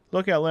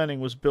 Lookout Landing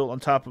was built on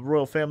top of the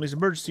royal family's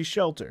emergency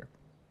shelter.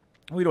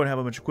 We don't have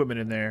a bunch of equipment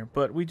in there,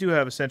 but we do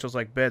have essentials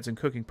like beds and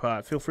cooking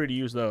pot. Feel free to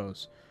use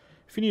those.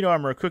 If you need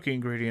armor or cooking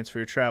ingredients for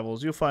your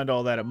travels, you'll find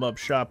all that at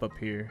Mub's shop up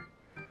here.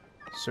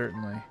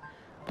 Certainly.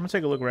 I'm going to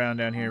take a look around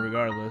down here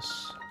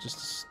regardless,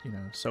 just, you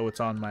know, so it's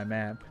on my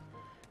map.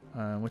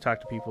 We'll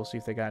talk to people, see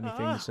if they got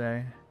anything to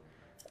say.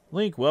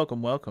 Link,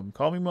 welcome, welcome.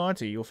 Call me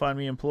Monty. You'll find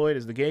me employed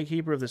as the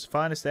gatekeeper of this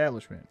fine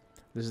establishment.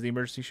 This is the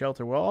emergency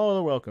shelter. Well, all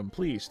are welcome.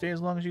 Please, stay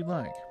as long as you'd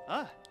like.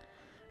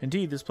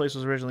 Indeed, this place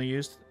was originally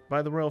used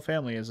by the royal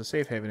family as a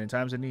safe haven in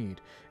times of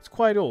need. It's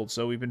quite old,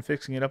 so we've been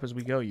fixing it up as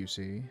we go, you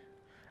see.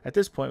 At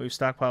this point, we've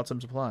stockpiled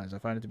some supplies. I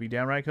find it to be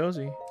downright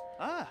cozy.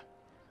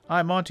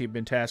 I, Monty, have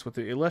been tasked with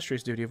the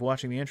illustrious duty of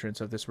watching the entrance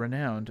of this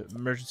renowned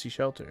emergency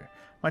shelter.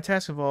 My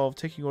task involved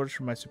taking orders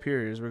from my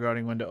superiors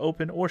regarding when to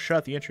open or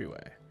shut the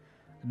entryway.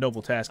 A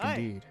noble task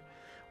indeed.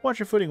 Watch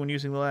your footing when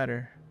using the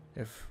ladder.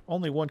 If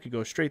only one could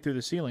go straight through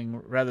the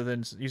ceiling rather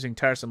than using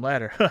tiresome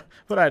ladder.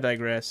 But I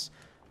digress.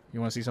 You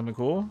want to see something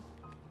cool?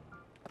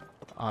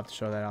 I'll have to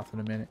show that off in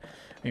a minute.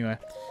 Anyway,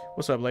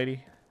 what's up,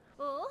 lady?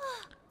 Oh.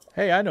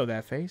 Hey, I know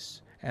that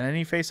face. And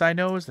any face I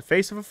know is the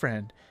face of a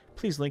friend.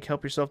 Please, Link,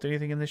 help yourself to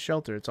anything in this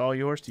shelter. It's all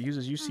yours to use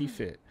as you see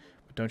fit.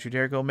 But don't you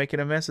dare go making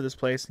a mess of this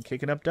place and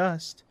kicking up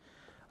dust.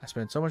 I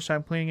spent so much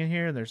time cleaning in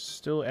here, and there's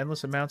still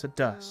endless amounts of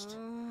dust.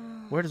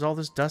 Where does all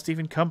this dust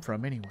even come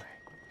from, anyway?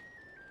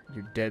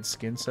 Your dead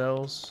skin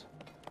cells?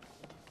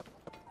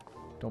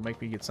 Don't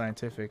make me get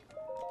scientific.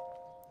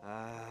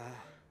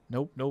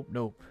 Nope, nope,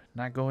 nope.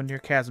 Not going near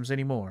chasms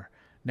anymore.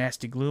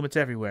 Nasty gloom, it's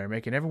everywhere,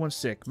 making everyone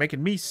sick,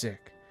 making me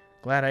sick.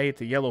 Glad I ate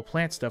the yellow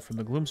plant stuff from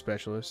the gloom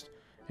specialist.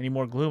 Any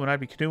more gloom and I'd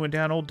be canoeing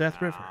down Old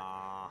Death River.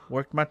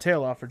 Worked my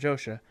tail off for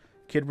Josha.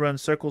 Kid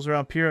runs circles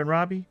around Pyrrha and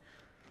Robbie.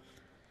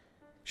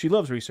 She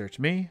loves research.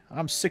 Me?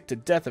 I'm sick to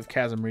death of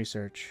chasm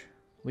research.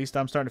 At least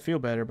I'm starting to feel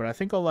better, but I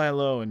think I'll lie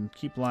low and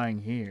keep lying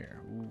here.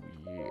 Ooh,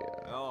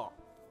 yeah. Oh.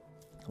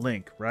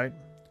 Link, right?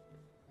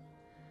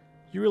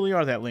 You really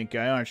are that Link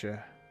guy, aren't you?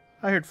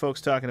 I heard folks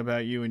talking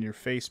about you and your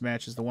face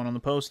matches the one on the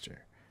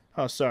poster.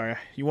 Oh, sorry.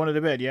 You wanted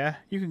a bed, yeah?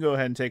 You can go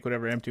ahead and take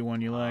whatever empty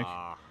one you like.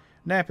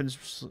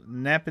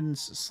 Nappin's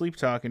sleep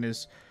talking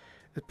is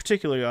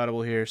particularly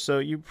audible here, so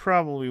you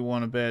probably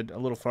want a bed a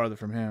little farther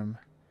from him.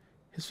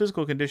 His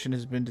physical condition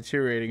has been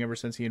deteriorating ever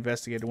since he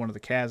investigated one of the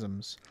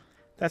chasms.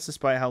 That's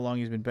despite how long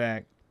he's been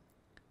back,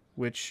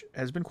 which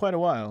has been quite a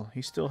while.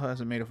 He still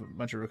hasn't made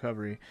much of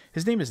recovery.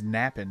 His name is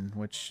Nappin,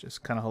 which is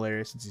kind of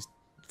hilarious since he's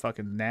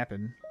fucking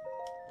napping.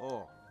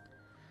 Oh.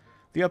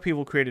 The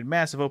upheaval created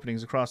massive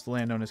openings across the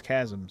land known as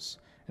chasms.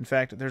 In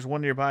fact, there's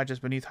one nearby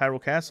just beneath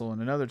Hyrule Castle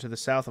and another to the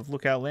south of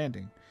Lookout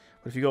Landing.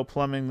 But if you go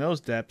plumbing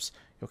those depths,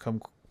 you'll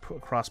come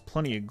across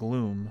plenty of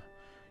gloom.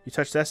 You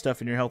touch that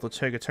stuff and your health will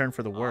take a turn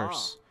for the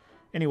worse.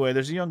 Anyway,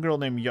 there's a young girl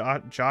named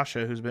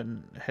Josha who's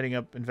been heading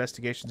up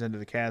investigations into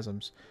the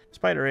chasms.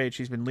 Despite her age,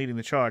 she's been leading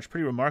the charge.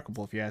 Pretty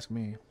remarkable, if you ask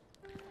me.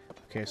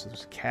 Okay, so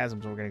there's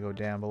chasms we're going to go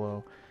down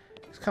below.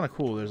 It's kind of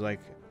cool. There's like,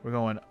 we're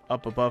going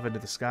up above into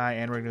the sky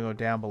and we're going to go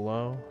down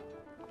below.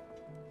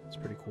 It's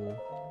pretty cool.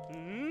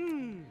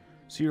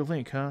 So you're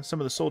Link, huh? Some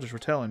of the soldiers were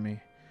telling me.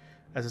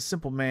 As a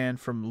simple man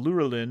from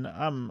Lurelin,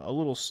 I'm a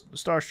little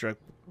starstruck.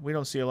 We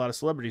don't see a lot of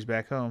celebrities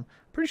back home.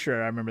 Pretty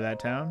sure I remember that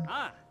town.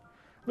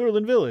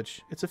 Lurelin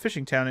Village. It's a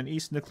fishing town in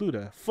East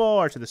Necluda,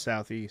 far to the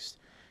southeast.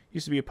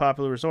 Used to be a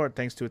popular resort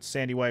thanks to its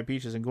sandy white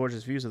beaches and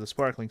gorgeous views of the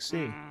sparkling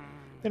sea.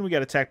 Then we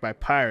got attacked by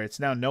pirates.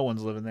 Now no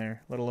one's living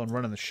there, let alone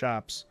running the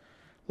shops.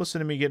 Listen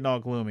to me getting all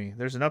gloomy.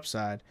 There's an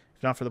upside.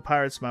 If not for the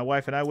pirates, my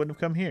wife and I wouldn't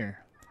have come here.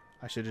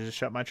 I should have just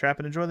shut my trap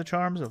and enjoy the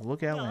charms of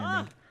Lookout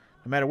Landing.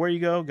 No matter where you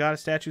go,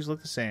 goddess statues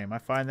look the same. I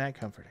find that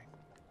comforting.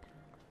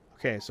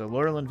 Okay, so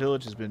Lurelin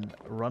Village has been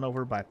run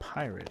over by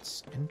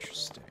pirates.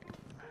 Interesting.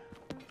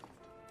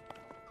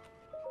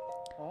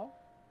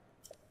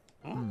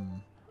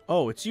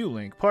 Oh, it's you,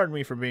 Link. Pardon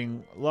me for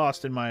being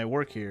lost in my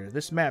work here.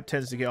 This map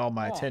tends to get all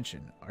my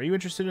attention. Are you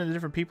interested in the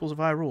different peoples of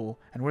Hyrule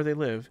and where they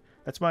live?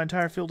 That's my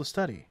entire field of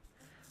study.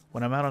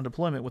 When I'm out on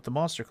deployment with the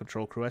Monster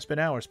Control crew, I spend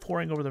hours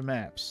poring over their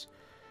maps.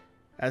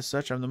 As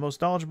such, I'm the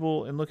most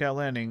knowledgeable in Lookout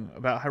Landing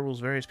about Hyrule's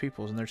various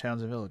peoples and their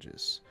towns and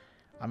villages.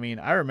 I mean,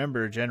 I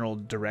remember general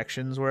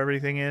directions where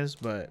everything is,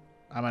 but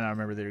I might not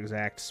remember the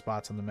exact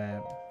spots on the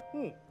map.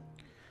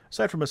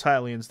 Aside from us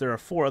Hylians, there are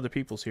 4 other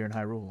peoples here in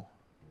Hyrule.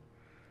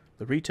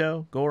 The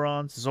Rito,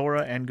 Gorons,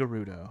 Zora, and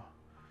Gerudo.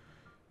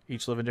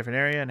 Each live in a different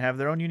area and have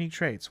their own unique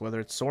traits, whether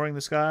it's soaring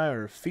the sky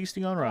or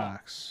feasting on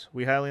rocks.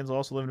 We Hylians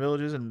also live in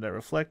villages and that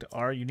reflect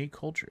our unique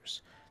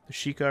cultures. The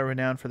Sheikah are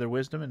renowned for their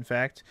wisdom. In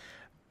fact,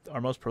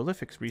 our most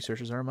prolific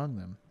researchers are among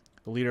them.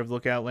 The leader of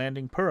Lookout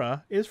Landing,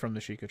 Purah, is from the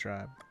Sheikah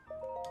tribe.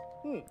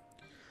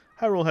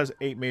 Hyrule has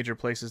 8 major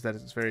places that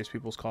its various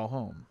peoples call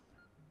home.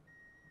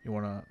 You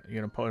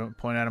gonna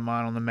point out a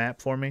mine on the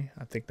map for me?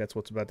 I think that's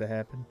what's about to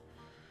happen.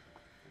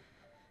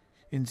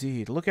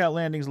 Indeed. Lookout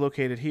Landing's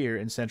located here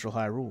in central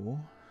Hyrule.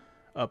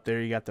 Up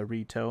there you got the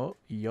Rito,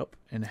 yup,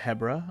 in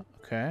Hebra,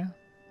 okay.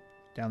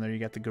 Down there you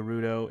got the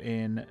Gerudo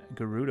in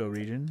Gerudo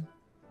region.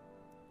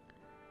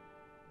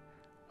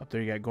 Up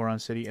there you got Goron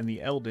City and the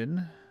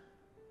Eldin.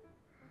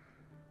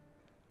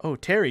 Oh,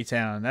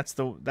 Terrytown.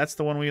 That's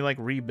the one we like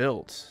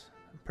rebuilt.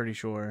 I'm pretty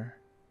sure.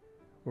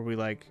 Or we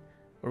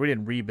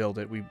didn't rebuild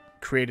it. We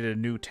created a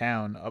new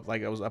town up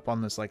like it was up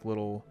on this like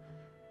little,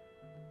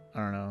 I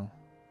don't know,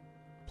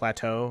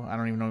 plateau. I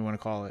don't even know what you want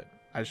to call it.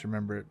 I just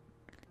remember it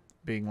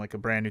being like a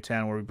brand new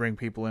town where we bring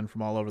people in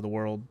from all over the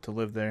world to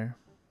live there.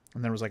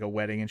 And there was like a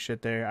wedding and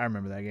shit there. I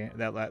remember that game,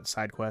 that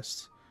side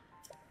quest.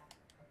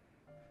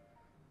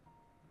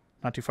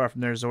 Not too far from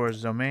there,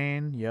 Zora's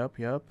Domain. Yup.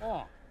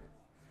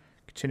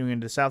 Continuing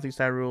into southeast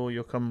Hyrule,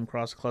 you'll come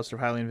across a cluster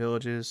of Hylian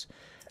villages,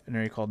 an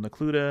area called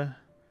Necluda.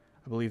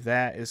 I believe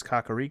that is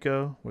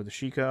Kakariko, where the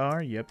Sheikah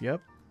are.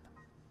 Yep.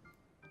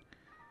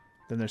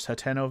 Then there's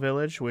Hateno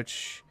Village,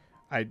 which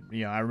I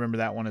remember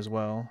that one as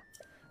well.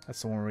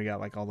 That's the one where we got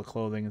like all the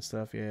clothing and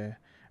stuff, yeah.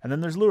 And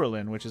then there's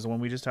Lurelin, which is the one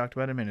we just talked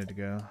about a minute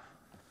ago.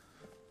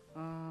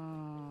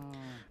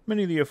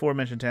 Many of the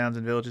aforementioned towns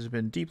and villages have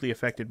been deeply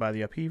affected by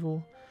the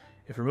upheaval.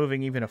 If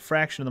removing even a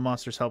fraction of the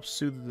monsters helps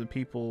soothe the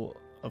people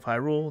of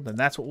Hyrule, then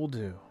that's what we'll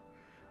do.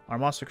 Our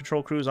monster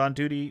control crew is on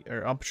duty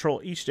or on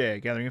patrol each day,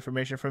 gathering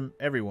information from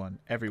everyone,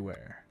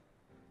 everywhere.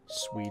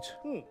 Sweet.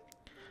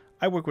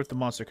 I work with the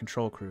monster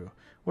control crew.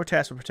 We're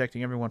tasked with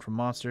protecting everyone from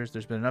monsters.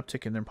 There's been an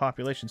uptick in their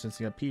population since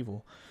the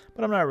upheaval,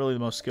 but I'm not really the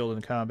most skilled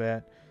in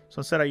combat, so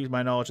instead I use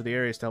my knowledge of the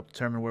areas to help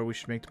determine where we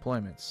should make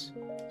deployments.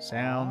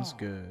 Sounds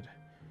good.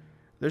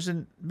 There's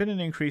been an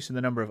increase in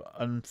the number of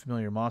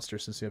unfamiliar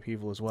monsters since the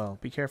upheaval as well.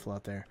 Be careful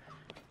out there.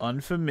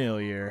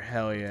 Unfamiliar,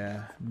 hell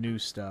yeah. New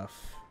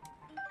stuff.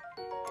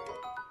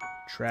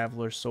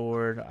 Traveler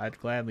sword. I'd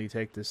gladly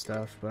take this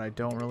stuff, but I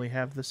don't really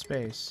have the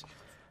space.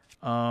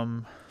 I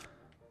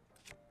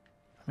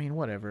mean,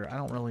 whatever. I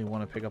don't really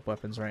want to pick up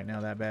weapons right now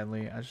that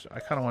badly. I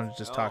kind of want to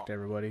just talk to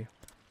everybody.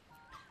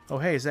 Oh,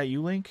 hey, is that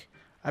you, Link?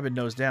 I've been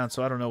nose down,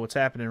 so I don't know what's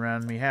happening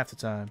around me half the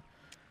time.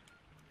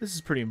 This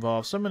is pretty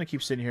involved, so I'm going to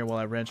keep sitting here while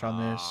I wrench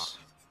on this.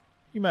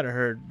 You might have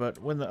heard, but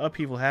when the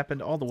upheaval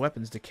happened, all the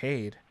weapons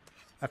decayed.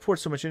 I've poured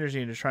so much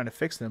energy into trying to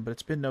fix them, but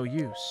it's been no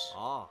use.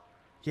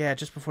 Yeah,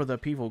 just before the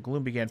upheaval,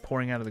 gloom began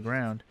pouring out of the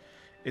ground.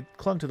 It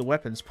clung to the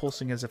weapons,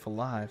 pulsing as if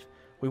alive.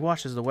 We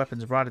watched as the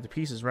weapons rotted to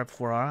pieces right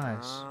before our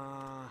eyes.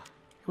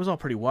 It was all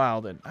pretty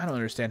wild, and I don't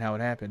understand how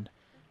it happened.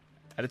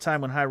 At a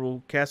time when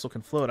Hyrule Castle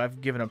can float, I've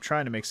given up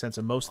trying to make sense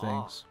of most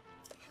things.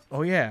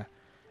 Oh yeah,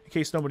 in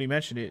case nobody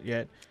mentioned it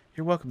yet,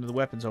 you're welcome to the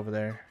weapons over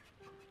there.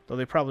 Though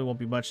they probably won't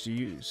be much to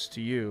use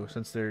to you,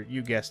 since they're,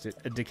 you guessed it,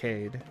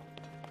 decayed.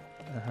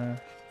 Uh-huh,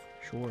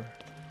 sure.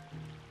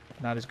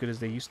 Not as good as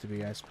they used to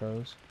be, I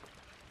suppose.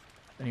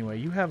 Anyway,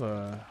 you have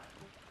a...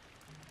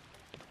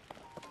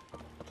 I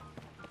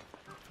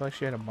feel like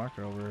she had a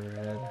marker over her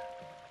head.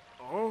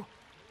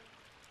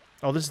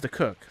 Oh, this is the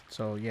cook.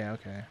 So, yeah,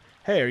 okay.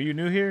 Hey, are you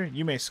new here?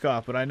 You may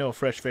scoff, but I know a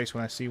fresh face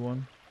when I see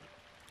one.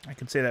 I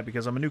can say that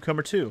because I'm a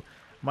newcomer, too.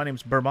 My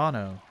name's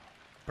Burmano.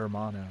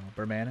 Burmano,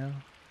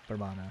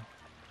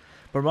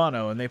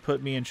 and they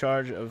put me in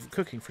charge of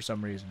cooking for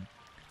some reason.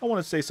 I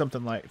want to say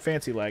something like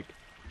fancy like,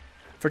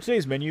 for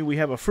today's menu, we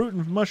have a fruit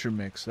and mushroom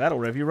mix. That'll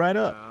rev you right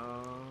up.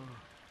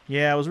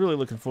 Yeah, I was really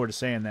looking forward to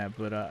saying that,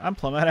 but I'm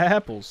plumb out of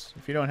apples.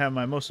 If I don't have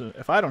my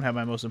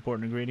most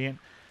important ingredient,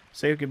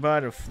 say goodbye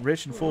to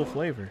rich and full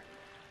flavor.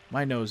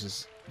 My nose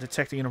is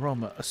detecting an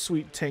aroma, a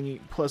sweet, tangy,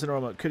 pleasant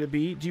aroma. Could it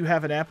be? Do you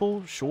have an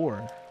apple?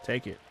 Sure,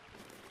 take it.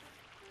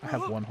 I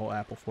have one whole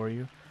apple for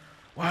you.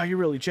 Wow, you're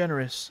really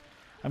generous.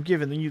 I'm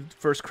giving you the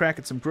first crack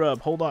at some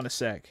grub. Hold on a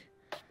sec.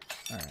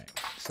 Alright,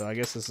 so I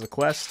guess this is a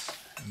quest.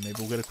 And maybe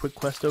we'll get a quick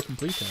questo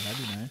completo.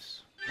 That'd be nice.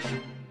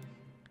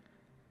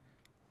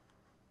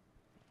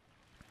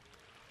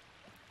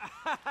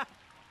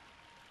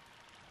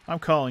 I'm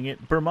calling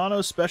it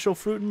Burmano's Special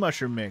Fruit and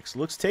Mushroom Mix.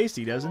 Looks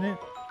tasty, doesn't it?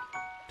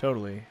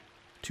 Totally.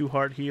 2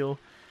 heart heal.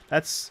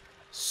 That's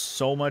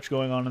so much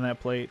going on that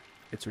plate.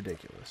 It's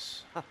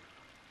ridiculous.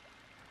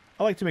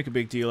 I like to make a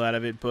big deal out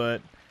of it,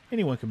 but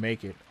anyone can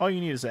make it. All you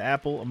need is an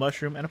apple, a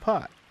mushroom, and a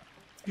pot.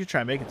 You should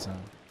try making some.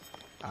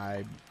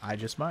 I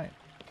just might.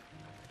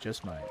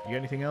 Just might. You got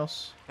anything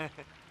else?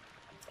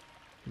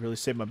 You really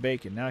saved my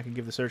bacon. Now I can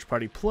give the search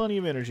party plenty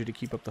of energy to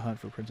keep up the hunt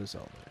for Princess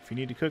Zelda. If you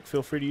need to cook,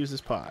 feel free to use this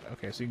pot.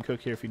 Okay, so you can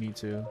cook here if you need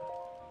to.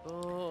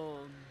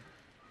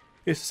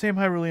 It's the same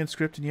Hyrulean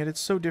script, and yet it's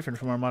so different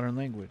from our modern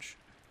language.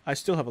 I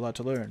still have a lot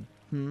to learn.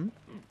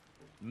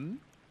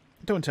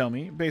 Don't tell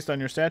me. Based on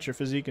your stature,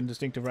 physique, and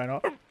distinctive right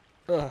off,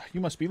 you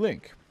must be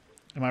Link.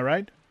 Am I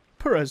right?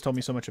 Purah has told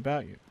me so much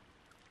about you.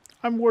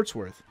 I'm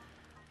Wordsworth.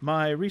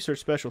 My research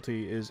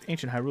specialty is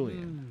Ancient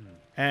Hyrulean.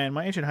 And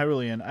by Ancient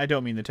Hyrulean, I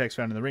don't mean the text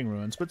found in the Ring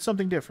Ruins, but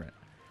something different.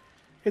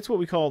 It's what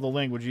we call the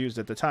language used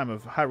at the time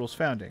of Hyrule's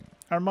founding.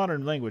 Our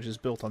modern language is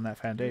built on that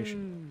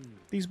foundation.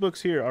 These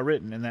books here are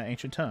written in that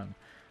ancient tongue.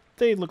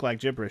 They look like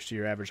gibberish to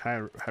your average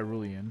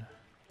Hyrulean.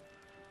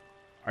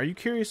 Are you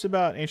curious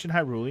about Ancient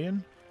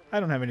Hyrulean?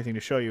 I don't have anything to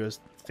show you as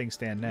things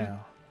stand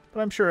now, but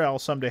I'm sure I'll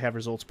someday have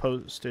results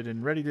posted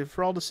and ready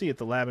for all to see at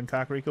the lab in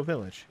Kakariko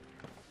Village.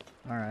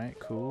 Alright,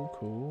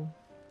 cool.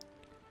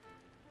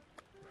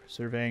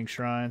 Surveying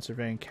shrines,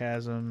 surveying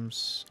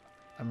chasms.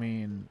 I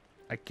mean,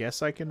 I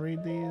guess I can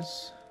read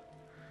these.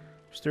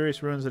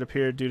 Mysterious ruins that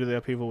appeared due to the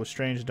upheaval with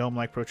strange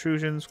dome-like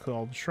protrusions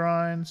called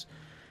shrines.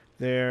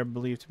 They're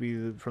believed to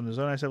be from the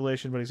Zonai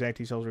civilization, but exact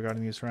details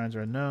regarding these shrines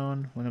are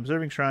unknown. When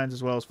observing shrines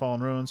as well as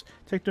fallen ruins,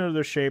 take note of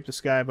their shape, the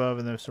sky above,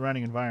 and the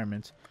surrounding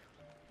environment.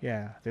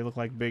 Yeah, they look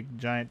like big,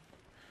 giant,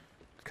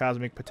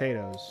 cosmic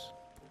potatoes.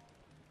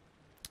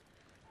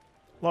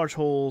 Large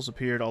holes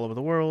appeared all over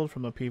the world.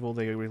 From the people,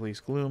 they release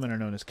gloom and are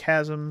known as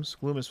chasms.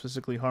 Gloom is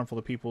physically harmful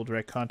to people.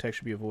 Direct contact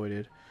should be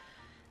avoided.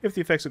 If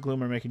the effects of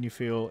gloom are making you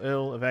feel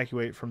ill,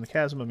 evacuate from the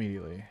chasm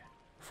immediately.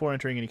 Before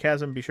entering any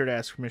chasm, be sure to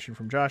ask permission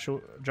from Josha,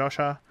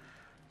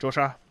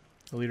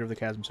 the leader of the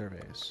chasm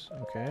surveys.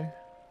 Okay.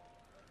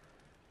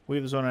 We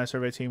of the Zonai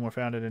survey team were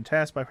founded and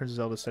tasked by Princess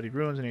Zelda to study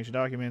ruins and ancient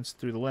documents.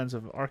 Through the lens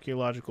of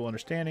archaeological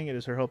understanding, it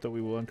is her hope that we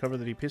will uncover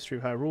the deep history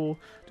of Hyrule.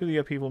 Through the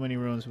upheaval, many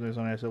ruins of the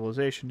Zonai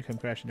civilization come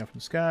crashing down from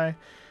the sky.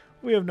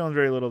 We have known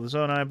very little of the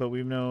Zonai, but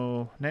we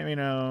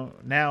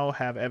now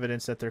have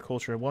evidence that their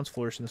culture once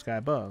flourished in the sky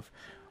above.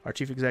 Our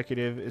chief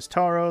executive is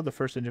Taro, the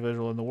first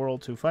individual in the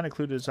world to find a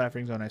clue to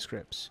deciphering Zonai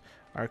scripts.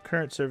 Our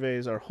current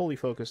surveys are wholly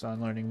focused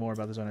on learning more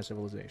about the Zonai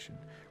civilization.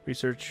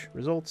 Research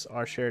results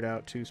are shared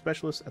out to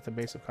specialists at the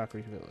base of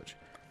Kakariko Village.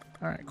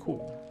 Alright,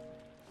 cool.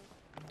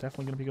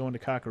 Definitely going to be going to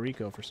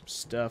Kakariko for some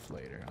stuff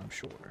later, I'm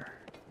sure.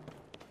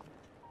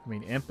 I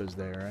mean, Impa's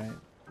there,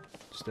 right?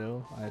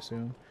 Still, I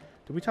assume.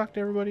 Did we talk to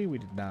everybody? We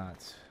did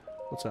not.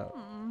 What's up?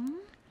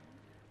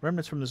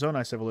 Remnants from the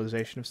Zonai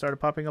civilization have started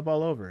popping up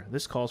all over.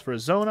 This calls for a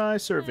Zonai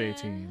survey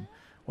team.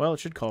 Well, it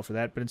should call for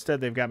that, but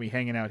instead they've got me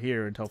hanging out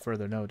here until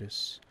further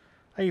notice.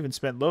 I even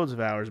spent loads of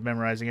hours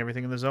memorizing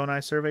everything in the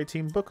Zonai survey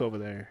team book over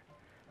there.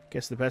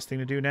 Guess the best thing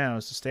to do now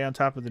is to stay on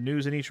top of the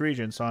news in each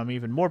region so I'm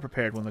even more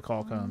prepared when the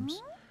call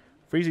comes.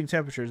 Freezing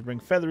temperatures bring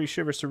feathery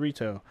shivers to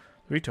Rito.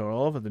 Rito are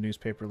all over the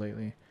newspaper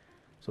lately.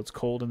 So it's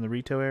cold in the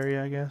Rito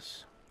area, I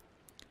guess?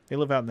 They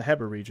live out in the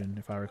Heber region,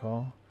 if I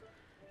recall.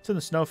 It's in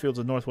the snowfields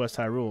of northwest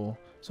Hyrule.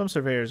 Some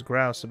surveyors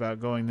grouse about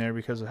going there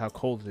because of how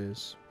cold it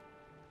is.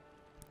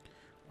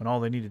 When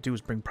all they need to do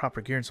is bring proper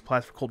gear and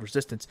supplies for cold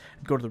resistance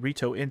and go to the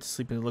Rito Inn to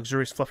sleep in a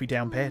luxurious fluffy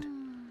down bed.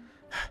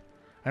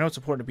 I know it's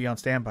important to be on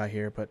standby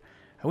here, but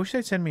I wish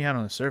they'd send me out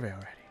on a survey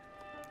already.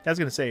 I was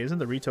going to say, isn't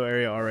the Rito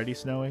area already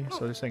snowy? So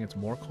they're saying it's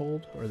more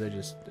cold? Or are they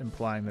just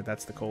implying that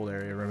that's the cold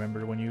area?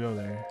 Remember when you go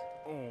there.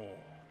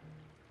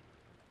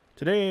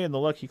 Today in the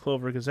Lucky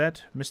Clover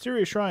Gazette,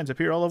 mysterious shrines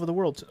appear all over the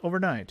world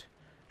overnight.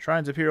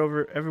 Shrines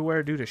appear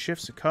everywhere due to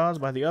shifts caused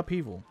by the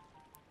upheaval.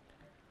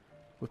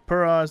 With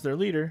Purah as their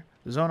leader,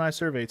 the Zonai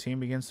survey team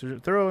begins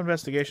thorough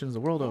investigations the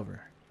world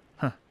over.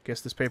 Huh,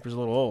 guess this paper's a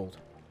little old.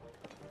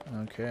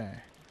 Okay.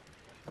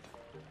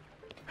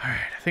 Alright,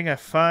 I think I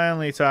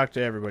finally talked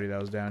to everybody that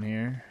was down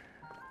here.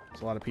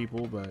 It's a lot of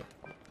people, but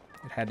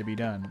it had to be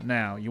done.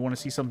 Now, you want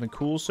to see something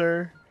cool,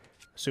 sir?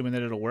 Assuming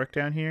that it'll work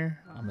down here?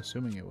 I'm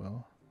assuming it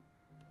will.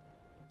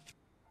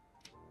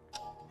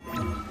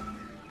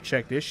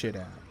 Check this shit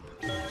out.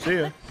 See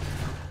ya.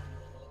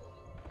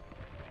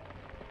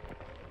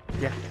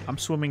 Yeah, I'm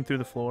swimming through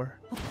the floor.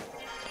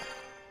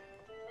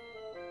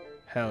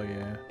 Hell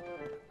yeah.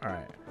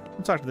 Alright.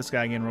 Let's talk to this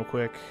guy again real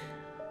quick.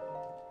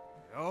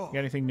 You got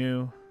anything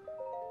new?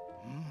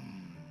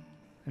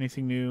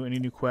 Anything new? Any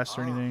new quests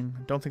or anything?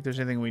 Don't think there's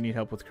anything we need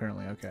help with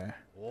currently. Okay.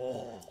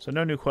 So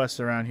no new quests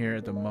around here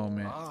at the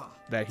moment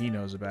that he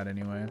knows about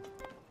anyway.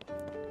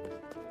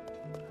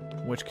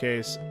 In which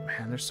case,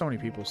 man, there's so many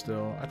people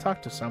still. I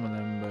talked to some of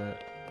them,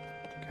 but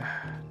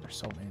God, there's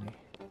so many.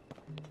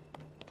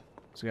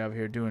 This guy over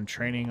here doing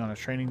training on a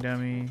training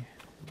dummy.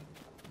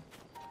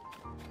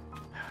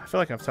 I feel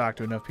like I've talked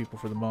to enough people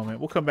for the moment.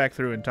 We'll come back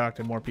through and talk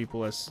to more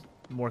people as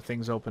more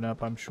things open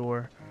up, I'm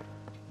sure.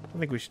 I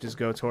think we should just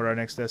go toward our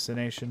next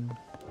destination.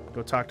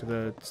 Go talk to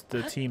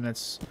the team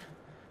that's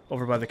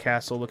over by the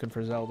castle looking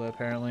for Zelda,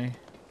 apparently.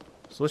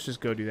 So let's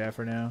just go do that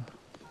for now.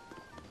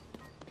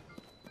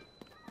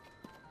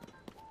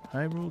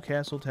 Hyrule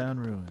Castletown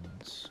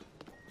Ruins.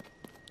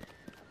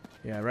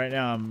 Yeah, right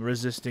now I'm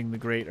resisting the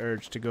great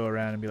urge to go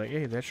around and be like,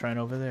 hey, that shrine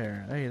over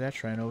there. Hey, that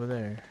shrine over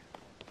there.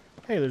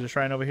 Hey, there's a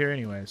shrine over here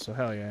anyway, so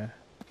hell yeah.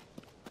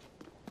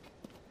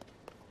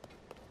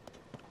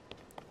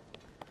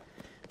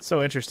 It's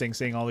so interesting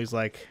seeing all these,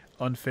 like,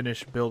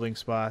 unfinished building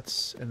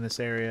spots in this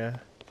area.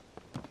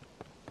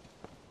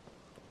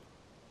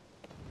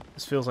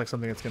 This feels like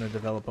something that's going to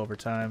develop over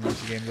time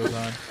as the game goes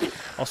on.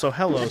 Also,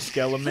 hello,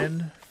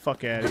 Skeleman.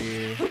 Fuck out of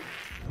here.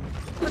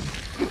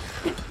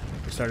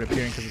 They started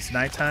appearing because it's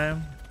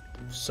nighttime.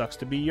 Sucks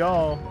to be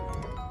y'all.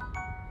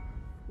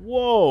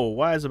 Whoa,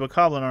 why is the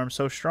Bokoblin arm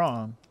so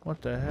strong?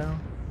 What the hell?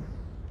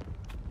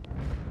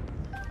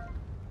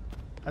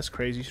 That's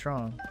crazy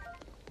strong.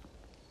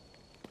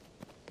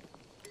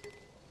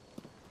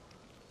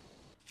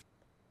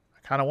 I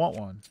kind of want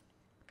one.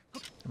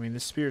 I mean,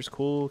 this spear's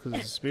cool because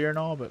it's a spear and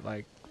all, but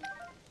like,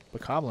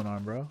 Bokoblin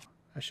arm, bro.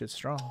 That shit's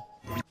strong.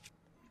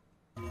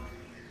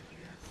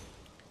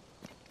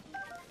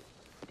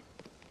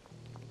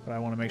 But I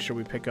want to make sure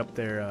we pick up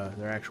their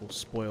actual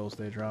spoils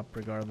they drop,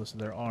 regardless of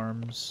their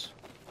arms.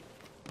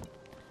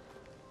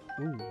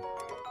 Ooh.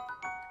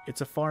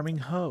 It's a farming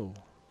hoe.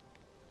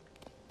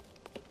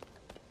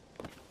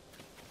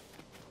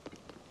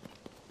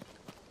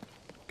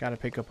 Gotta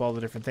pick up all the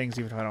different things,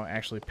 even if I don't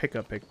actually pick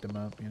them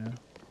up, you know?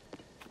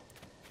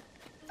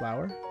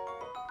 Flower?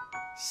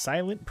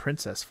 Silent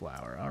Princess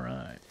Flower.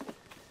 Alright.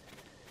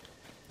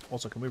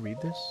 Also, can we read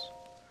this?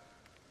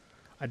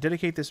 I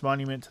dedicate this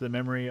monument to the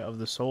memory of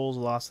the souls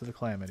lost to the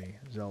calamity.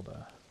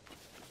 Zelda.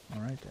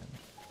 Alright then.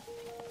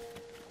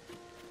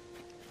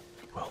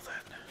 Well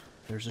then.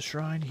 There's a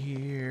shrine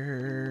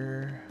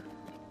here.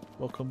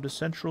 Welcome to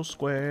Central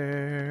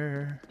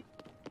Square.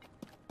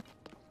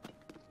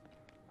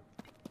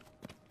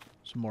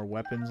 Some more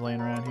weapons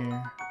laying around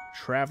here.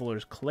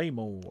 Traveler's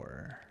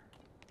Claymore.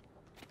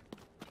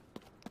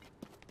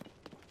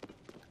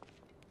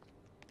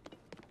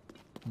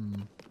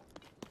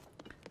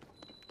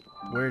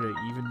 Where to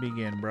even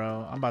begin,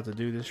 bro? I'm about to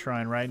do this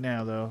shrine right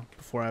now, though.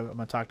 I'm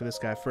gonna talk to this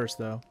guy first,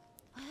 though.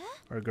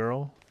 Or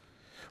girl.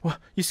 Well,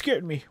 you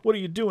scared me. What are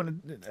you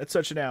doing at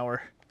such an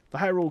hour? The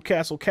Hyrule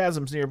Castle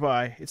chasm's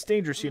nearby. It's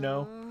dangerous, you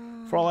know.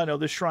 For all I know,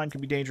 this shrine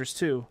could be dangerous,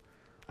 too.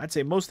 I'd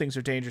say most things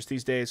are dangerous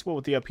these days. What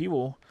with the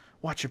upheaval?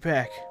 Watch your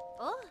back.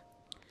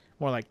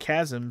 More like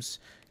chasms.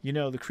 You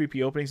know, the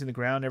creepy openings in the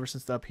ground ever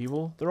since the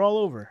upheaval? They're all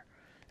over.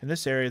 In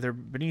this area, they're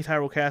beneath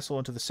Hyrule Castle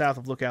and to the south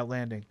of Lookout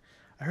Landing.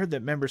 I heard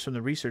that members from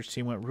the research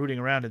team went rooting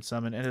around in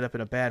some and ended up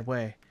in a bad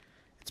way.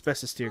 It's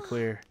best to steer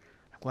clear.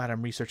 I'm glad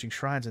I'm researching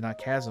shrines and not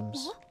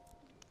chasms.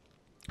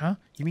 Huh?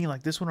 You mean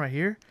like this one right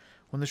here?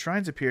 When the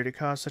shrines appeared, it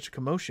caused such a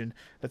commotion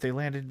that they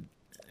landed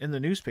in the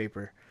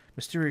newspaper.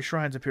 Mysterious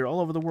shrines appear all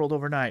over the world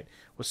overnight.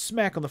 Was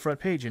smack on the front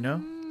page, you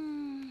know?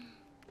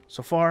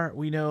 So far,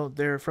 we know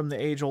they're from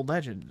the Age of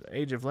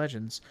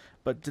Legends.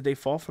 But did they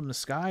fall from the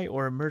sky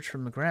or emerge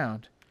from the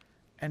ground?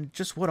 And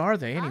just what are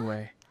they,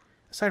 anyway?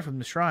 Aside from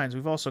the shrines,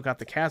 we've also got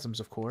the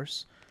chasms, of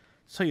course.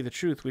 To tell you the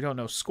truth, we don't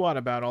know squat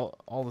about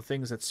all the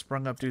things that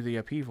sprung up due to the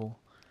upheaval.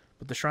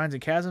 But the shrines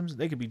and chasms,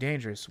 they could be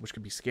dangerous, which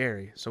could be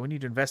scary. So we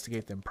need to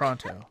investigate them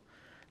pronto.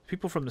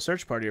 People from the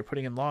search party are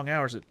putting in long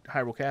hours at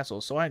Hyrule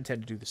Castle, so I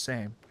intend to do the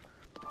same.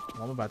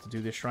 Well, I'm about to do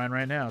this shrine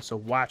right now, so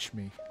watch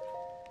me.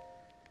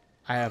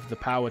 I have the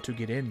power to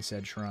get in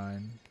said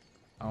shrine.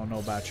 I don't know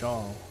about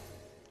y'all,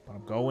 but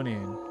I'm going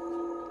in.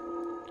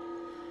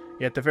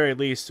 Yeah, at the very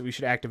least, we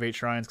should activate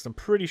shrines, because I'm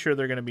pretty sure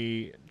they're going to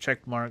be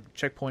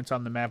checkpoints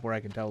on the map where I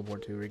can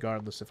teleport to,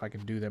 regardless if I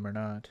can do them or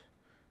not.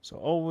 So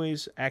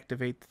always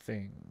activate the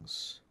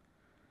things.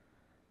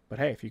 But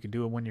hey, if you can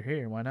do them when you're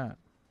here, why not?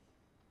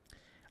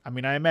 I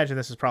mean, I imagine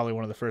this is probably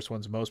one of the first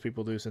ones most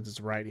people do since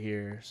it's right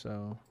here,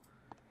 so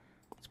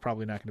it's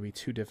probably not going to be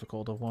too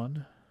difficult of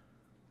one.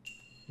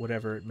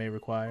 Whatever it may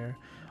require.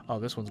 Oh,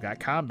 this one's got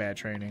combat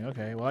training.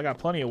 Okay, well, I got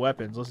plenty of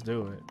weapons. Let's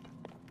do it.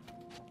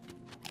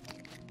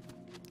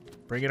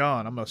 Bring it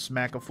on. I'm going to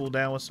smack a fool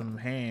down with some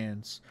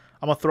hands.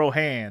 I'm going to throw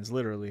hands,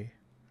 literally.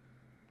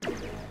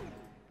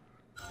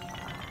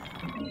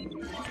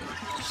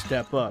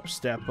 Step up,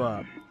 step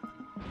up.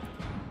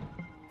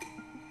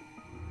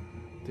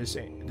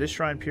 This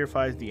shrine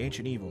purifies the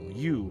ancient evil.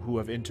 You who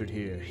have entered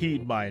here,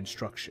 heed my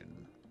instruction.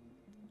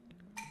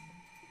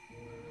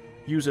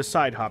 Use a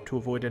side hop to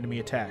avoid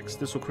enemy attacks.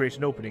 This will create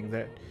an opening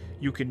that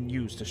you can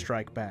use to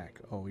strike back.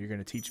 Oh, you're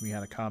going to teach me how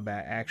to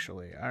combat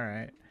actually.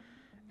 Alright.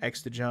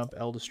 X to jump,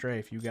 L to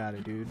strafe. You got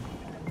it, dude.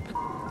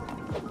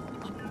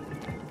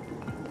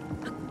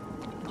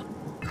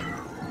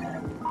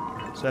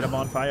 Set him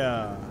on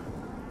fire.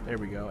 There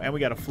we go. And we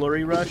got a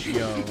flurry rush.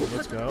 Yo,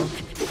 let's go.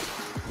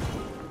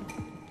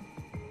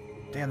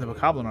 Damn, the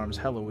Bokoblin arm is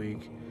hella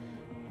weak.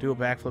 Do a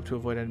backflip to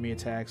avoid enemy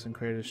attacks and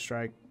create a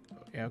strike.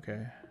 Yeah,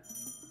 okay.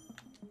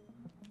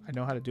 I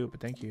know how to do it,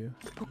 but thank you.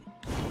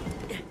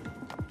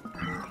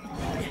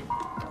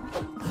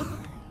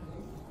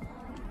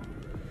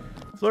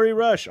 Flurry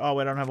rush! Oh,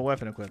 wait, I don't have a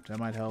weapon equipped. That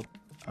might help.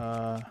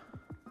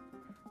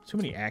 Too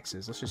many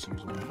axes. Let's just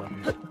use one. Fuck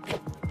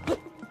it.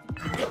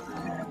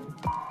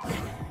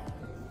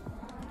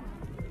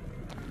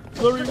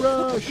 Flurry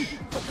rush!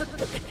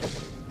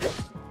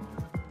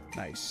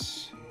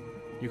 Nice.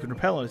 You can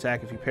repel an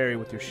attack if you parry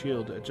with your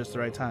shield at just the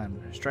right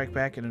time. Strike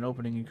back in an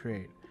opening you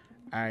create.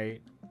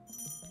 Alright.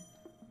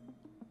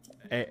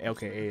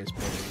 Okay, A is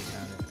parry.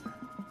 Got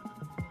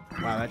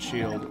it. Wow, that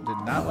shield did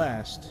not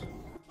last.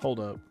 Hold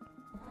up.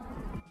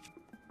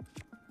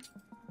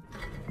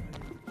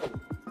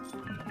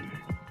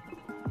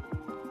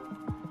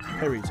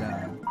 Parry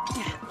time.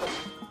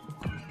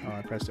 Oh,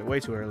 I pressed it way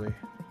too early.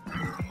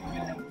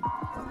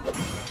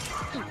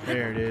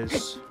 There it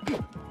is.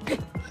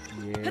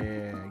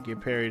 Yeah,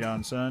 get parried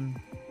on,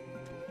 son.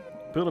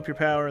 Build up your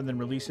power and then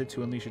release it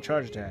to unleash a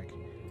charge attack.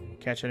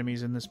 Catch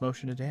enemies in this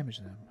motion to damage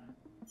them.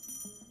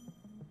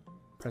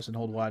 Press and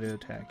hold Y to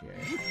attack. Yeah.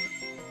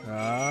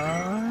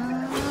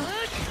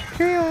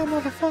 Yeah,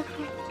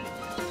 motherfucker.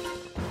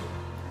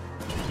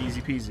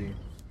 Easy peasy.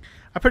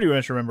 I pretty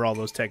much remember all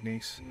those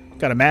techniques.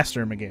 Gotta master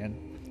them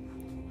again.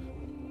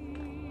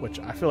 Which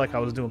I feel like I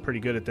was doing pretty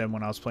good at them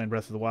when I was playing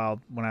Breath of the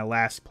Wild when I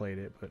last played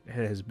it, but it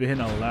has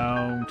been a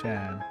long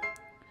time.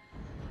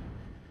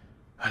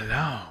 A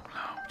long,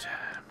 long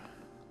time.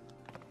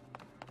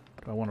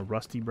 Do I want a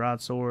rusty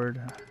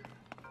broadsword?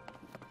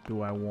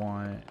 Do I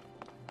want...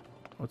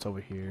 What's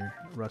over here?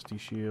 Rusty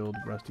shield,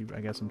 rusty...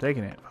 I guess I'm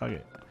taking it. Fuck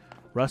it.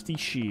 Rusty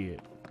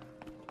shield.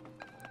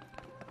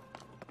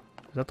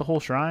 Is that the whole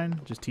shrine?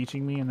 Just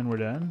teaching me and then we're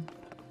done?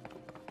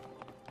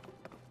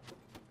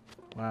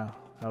 Wow.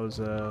 That was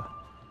a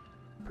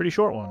pretty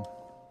short one.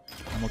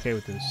 I'm okay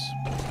with this.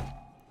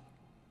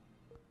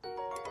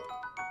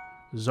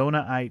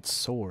 Zonaite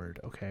sword.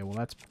 Okay, well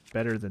that's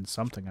better than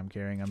something I'm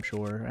carrying, I'm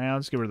sure. I'll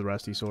just give her the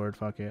rusty sword.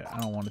 Fuck it.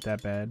 I don't want it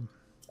that bad.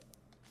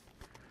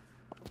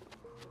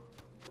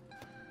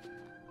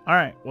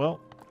 Alright, well.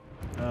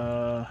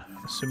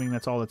 Assuming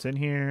that's all that's in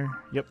here.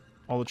 Yep,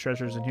 all the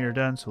treasures in here are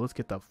done, so let's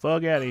get the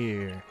fuck out of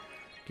here.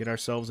 Get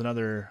ourselves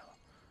another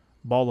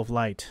ball of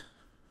light.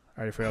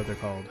 I already forgot what they're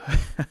called.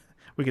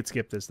 We could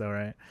skip this, though,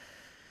 right?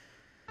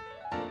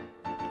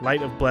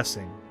 Light of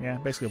Blessing. Yeah,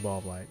 basically a ball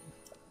of light.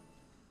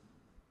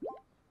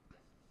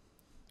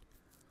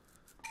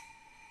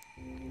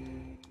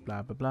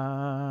 Blah, blah,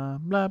 blah,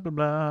 blah, blah,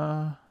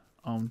 blah.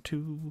 On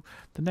to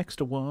the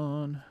next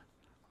one.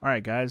 All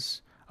right,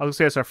 guys. I was going to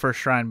say it's our first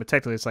shrine, but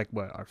technically it's like,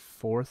 what, our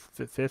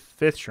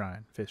fifth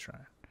shrine? Fifth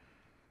shrine.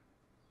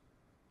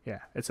 Yeah,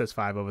 it says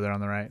 5 over there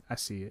on the right. I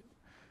see it.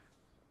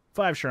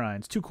 5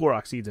 shrines, 2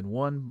 Korok seeds, and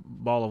 1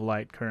 ball of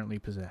light currently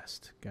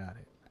possessed. Got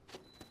it.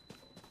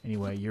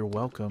 Anyway, you're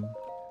welcome.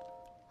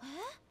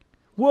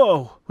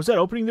 Whoa! Was that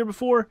opening there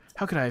before?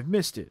 How could I have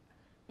missed it?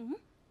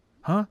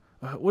 Huh?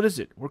 What is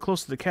it? We're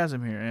close to the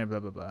chasm here. And blah,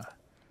 blah, blah.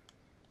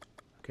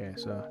 Okay,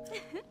 so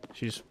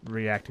she's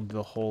reacting to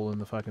the hole in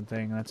the fucking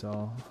thing. That's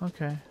all.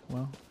 Okay,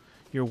 well,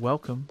 you're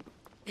welcome.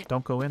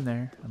 Don't go in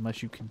there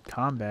unless you can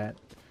combat.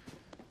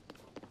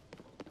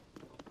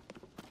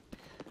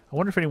 I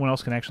wonder if anyone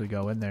else can actually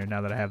go in there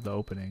now that I have the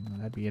opening.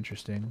 That'd be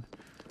interesting.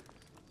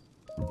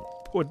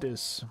 What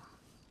this?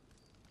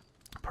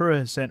 Pura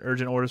has sent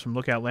urgent orders from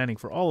Lookout Landing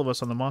for all of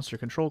us on the monster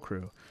control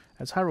crew.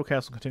 As Hyrule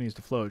Castle continues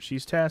to float,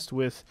 she's tasked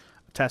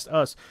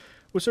us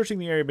with searching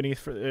the area beneath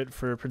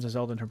for Princess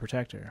Zelda and her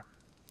protector.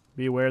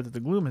 Be aware that the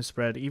gloom has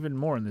spread even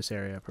more in this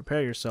area.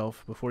 Prepare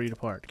yourself before you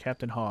depart.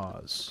 Captain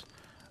Hawes.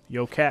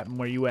 Yo, Captain,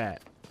 where you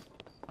at?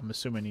 I'm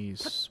assuming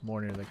he's more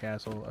near the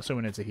castle.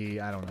 Assuming it's a he,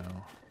 I don't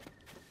know.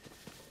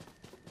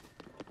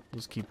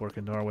 Let's keep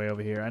working our way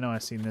over here. I know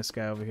I've seen this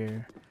guy over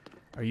here.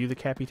 Are you the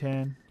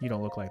Capitan? You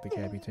don't look like the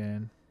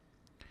Capitan.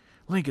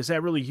 Link, is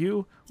that really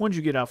you? When did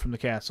you get out from the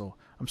castle?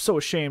 I'm so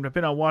ashamed. I've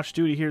been on watch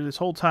duty here this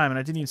whole time, and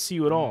I didn't even see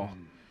you at all.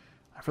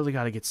 I've really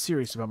got to get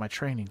serious about my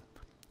training.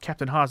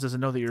 Captain Hawes doesn't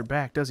know that you're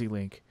back, does he,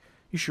 Link?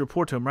 You should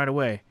report to him right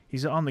away.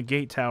 He's on the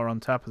gate tower on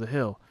top of the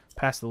hill,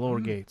 past the lower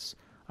gates.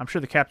 I'm sure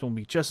the captain will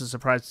be just as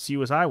surprised to see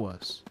you as I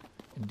was.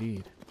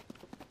 Indeed.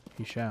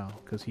 He shall,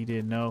 because he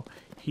didn't know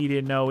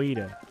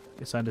either.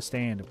 It's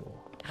understandable.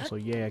 So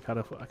yeah, I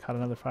caught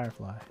another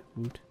firefly.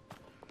 Woot.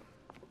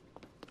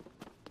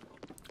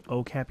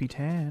 Oh,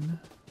 Capitan.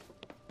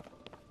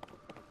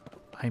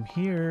 I'm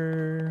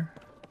here.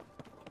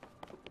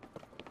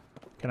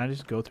 Can I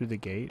just go through the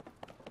gate?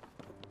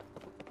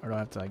 Or do I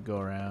have to, like, go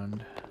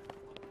around?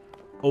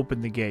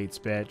 Open the gates,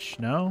 bitch.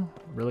 No?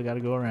 Really gotta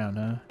go around,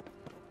 huh?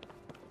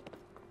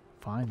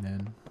 Fine,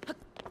 then.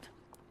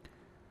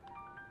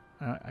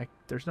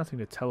 There's nothing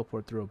to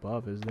teleport through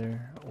above, is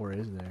there? Or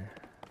is there?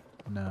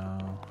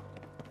 No.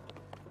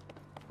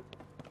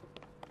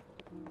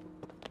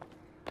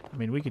 I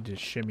mean, we could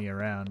just shimmy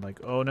around. Like,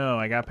 oh no,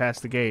 I got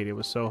past the gate. It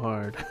was so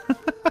hard.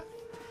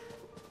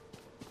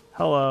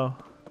 Hello.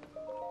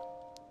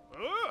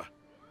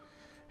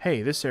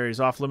 Hey, this area's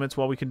off limits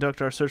while we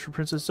conduct our search for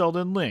Princess Zelda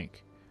and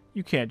Link.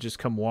 You can't just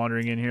come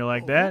wandering in here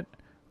like that.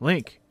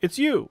 Link, it's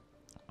you!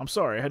 I'm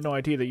sorry, I had no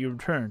idea that you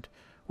returned.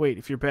 Wait,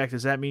 if you're back,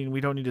 does that mean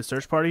we don't need a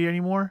search party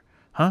anymore?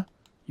 Huh?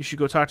 You should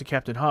go talk to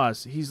Captain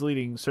Hawes. He's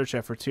leading search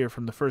efforts here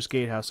from the first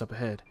gatehouse up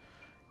ahead.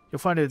 You'll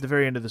find it at the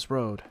very end of this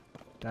road.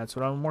 That's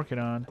what I'm working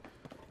on.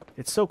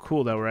 It's so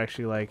cool that we're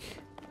actually, like,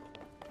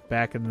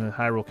 back in the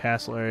Hyrule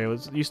Castle area.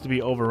 It used to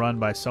be overrun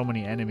by so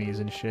many enemies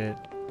and shit.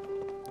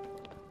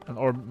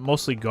 Or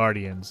mostly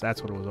Guardians.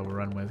 That's what it was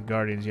overrun with.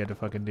 Guardians you had to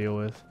fucking deal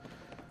with.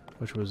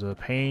 Which was a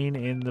pain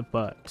in the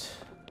butt.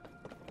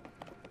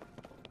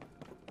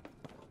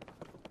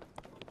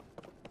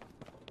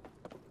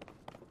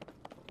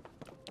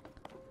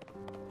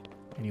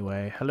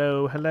 Anyway,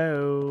 hello,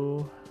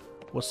 hello.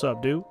 What's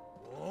up, dude?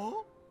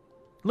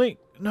 Link!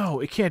 No,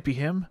 it can't be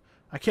him.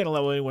 I can't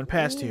allow anyone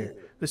past here.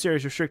 This area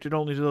is restricted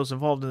only to those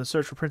involved in the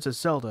search for Princess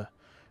Zelda.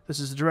 This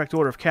is a direct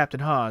order of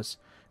Captain Hawes.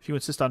 If you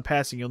insist on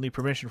passing, you'll need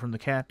permission from the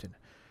captain.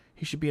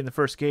 He should be in the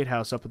first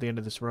gatehouse up at the end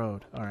of this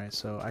road. Alright,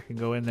 so I can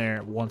go in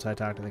there once I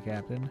talk to the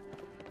captain.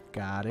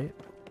 Got it.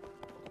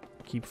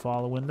 Keep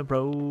following the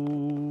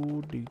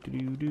road.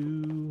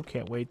 Doo-doo-doo-doo.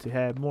 Can't wait to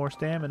have more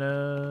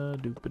stamina.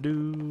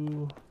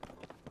 Doop-a-doo.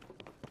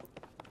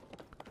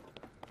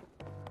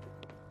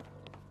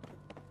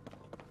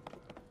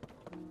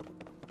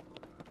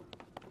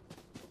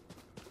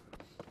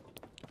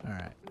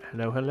 Alright.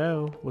 Hello,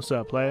 hello. What's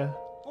up, playa?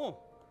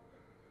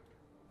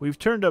 We've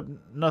turned up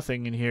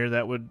nothing in here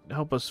that would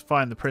help us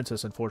find the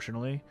princess,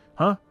 unfortunately.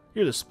 Huh?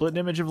 You're the split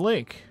image of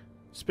Link.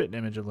 Spitting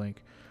image of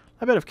Link.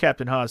 I bet if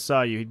Captain Hawes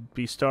saw you, he'd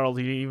be startled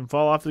he'd even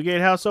fall off the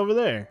gatehouse over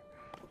there.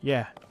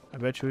 Yeah, I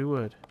bet you he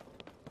would.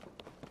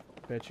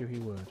 Bet you he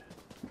would.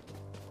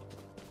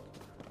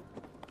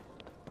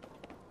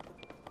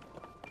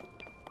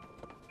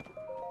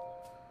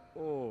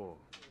 Oh.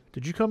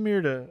 Did you come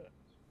here to...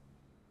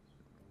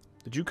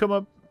 Did you come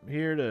up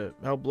here to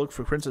help look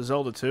for Princess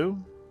Zelda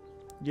too?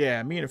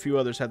 Yeah, me and a few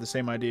others had the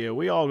same idea.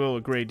 We all owe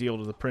a great deal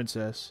to the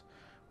princess.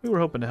 We were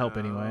hoping to help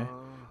anyway.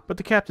 But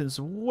the captain's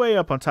way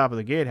up on top of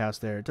the gatehouse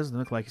there. It doesn't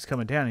look like he's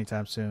coming down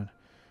anytime soon.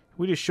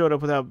 We just showed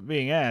up without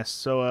being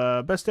asked,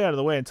 so best stay out of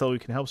the way until we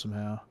can help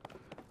somehow.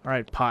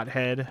 Alright,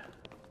 pothead.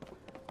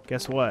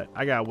 Guess what?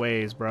 I got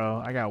ways,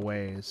 bro. I got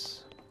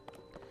ways.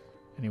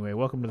 Anyway,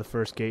 welcome to the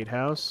first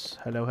gatehouse.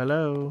 Hello,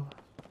 hello.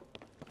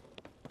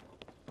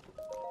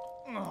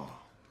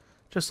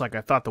 Just like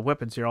I thought the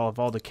weapons here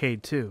all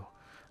decayed too.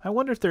 I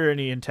wonder if there are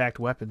any intact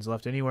weapons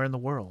left anywhere in the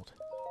world.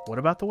 What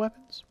about the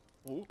weapons?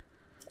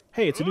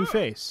 Hey, it's a new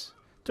face.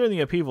 During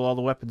the upheaval, all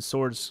the weapons,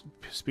 swords,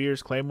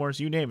 spears, claymores,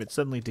 you name it,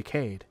 suddenly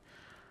decayed.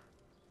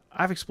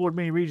 I've explored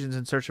many regions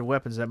in search of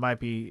weapons that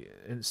might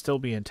still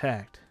be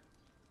intact.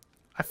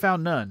 I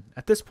found none.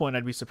 At this point,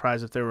 I'd be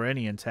surprised if there were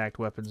any intact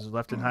weapons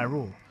left in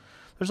Hyrule.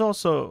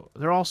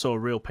 They're also a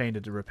real pain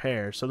to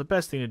repair, so the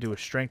best thing to do is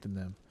strengthen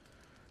them.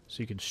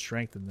 So you can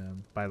strengthen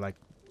them by, like,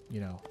 you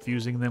know,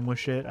 fusing them with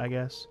shit, I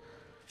guess.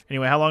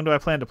 Anyway, how long do I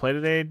plan to play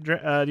today,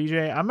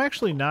 DJ? I'm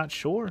actually not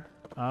sure.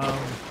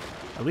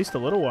 At least a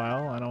little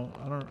while. I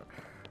don't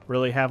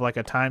really have like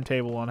a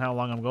timetable on how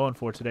long I'm going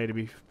for today, to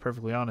be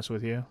perfectly honest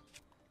with you.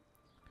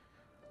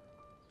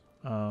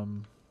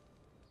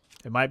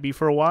 It might be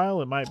for a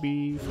while. It might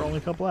be for only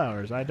a couple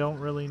hours. I don't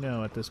really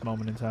know at this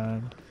moment in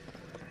time.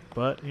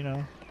 But, you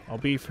know, I'll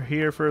be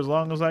here for as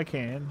long as I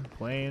can,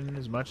 playing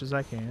as much as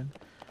I can.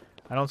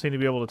 I don't seem to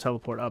be able to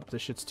teleport up.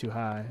 This shit's too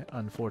high,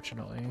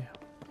 unfortunately.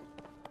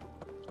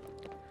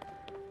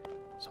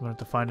 So I'm going to have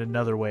to find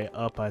another way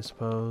up, I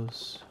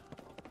suppose.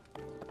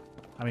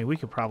 I mean, we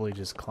could probably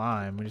just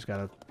climb. We just got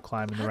to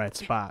climb in the right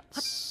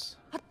spots.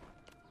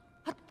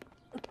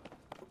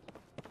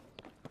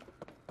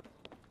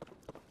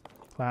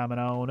 Climbing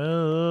on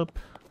up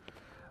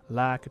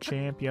like a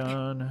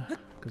champion.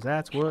 Because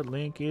that's what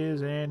Link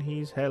is, and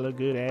he's hella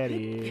good at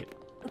it.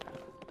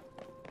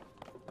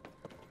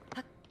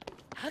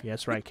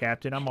 Yes, right,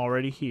 Captain. I'm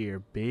already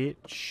here,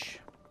 bitch.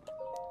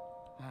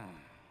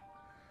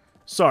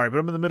 Sorry, but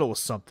I'm in the middle of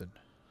something.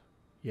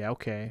 Yeah,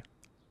 okay.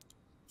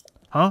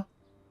 Huh?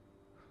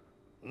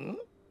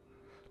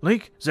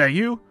 Link, is that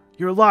you?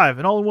 You're alive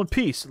and all in one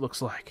piece, it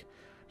looks like.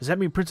 Does that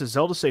mean Princess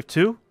Zelda's safe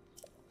too?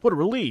 What a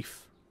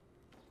relief.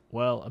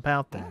 Well,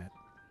 about that.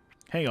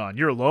 Hang on,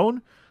 you're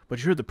alone? But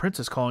you heard the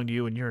princess calling to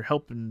you and you're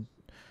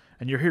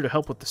here to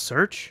help with the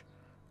search?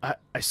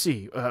 I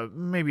see.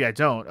 Maybe I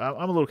don't. I'm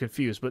a little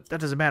confused, but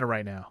that doesn't matter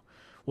right now.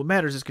 What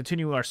matters is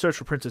continuing our search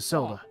for Princess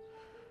Zelda.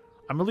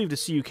 I'm relieved to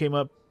see you come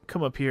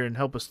up here and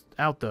help us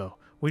out, though.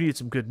 We need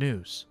some good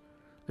news.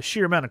 The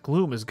sheer amount of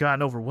gloom has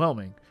gotten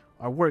overwhelming.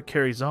 Our work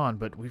carries on,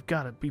 but we've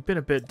been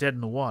a bit dead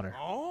in the water.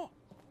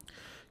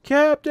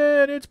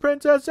 Captain, it's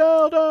Princess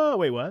Zelda!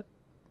 Wait, what?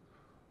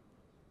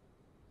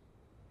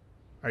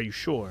 Are you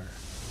sure?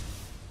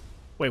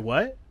 Wait,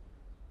 what?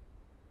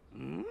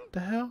 The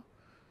hell?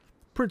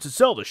 Princess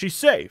Zelda, she's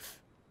safe!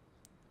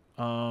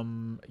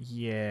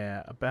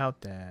 Yeah,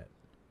 about that.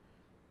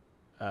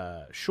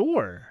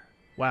 Sure.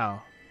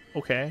 Wow.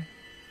 Okay.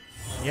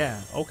 Yeah,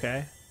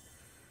 okay.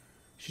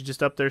 She's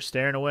just up there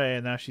staring away,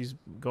 and now she's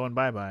going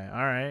bye-bye.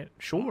 Alright,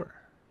 sure.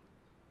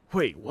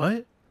 Wait,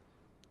 what?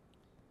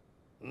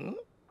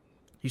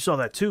 You saw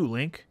that too,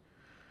 Link.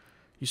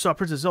 You saw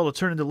Princess Zelda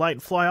turn into light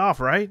and fly off,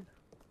 right?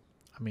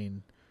 I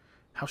mean,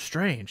 how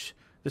strange.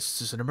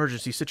 This is an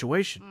emergency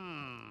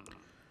situation.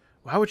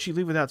 Why would she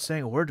leave without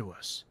saying a word to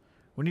us?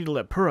 We need to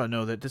let Purah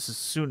know that this as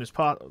soon as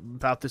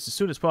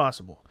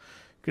possible.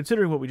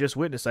 Considering what we just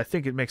witnessed, I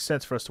think it makes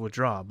sense for us to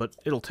withdraw, but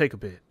it'll take a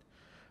bit.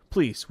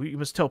 Please, we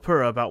must tell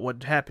Purah about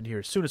what happened here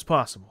as soon as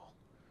possible.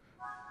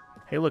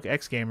 Hey, look,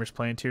 X-Gamer's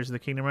playing Tears of the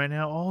Kingdom right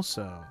now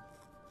also.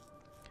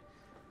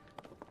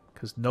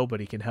 Because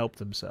nobody can help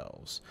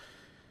themselves.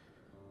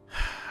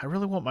 I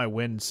really want my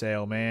wind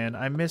sail, man.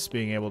 I miss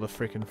being able to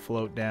freaking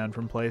float down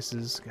from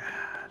places. God.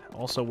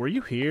 Also, were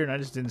you here and I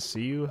just didn't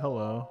see you?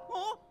 Hello.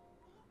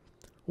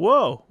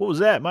 Whoa, what was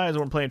that? My eyes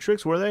weren't playing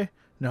tricks, were they?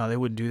 No, they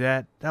wouldn't do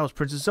that. That was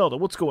Princess Zelda.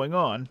 What's going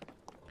on?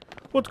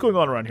 What's going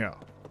on around here?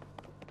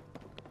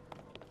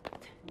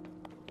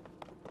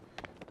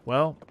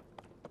 Well,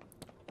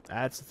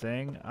 that's the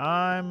thing.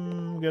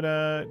 I'm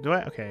gonna...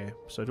 Okay,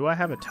 so do I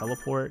have a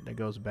teleport that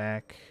goes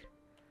back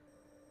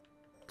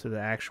to the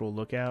actual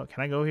lookout?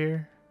 Can I go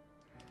here?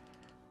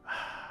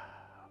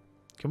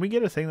 Can we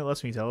get a thing that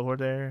lets me teleport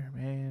there?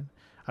 Man.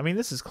 I mean,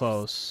 this is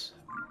close.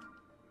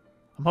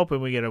 I'm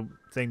hoping we get a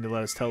thing to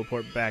let us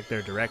teleport back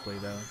there directly,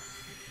 though.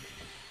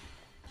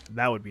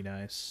 That would be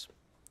nice.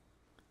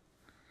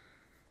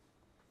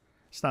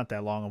 It's not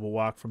that long of a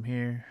walk from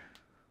here.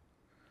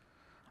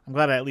 I'm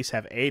glad I at least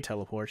have a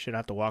teleport. Should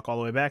have to walk all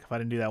the way back if I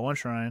didn't do that one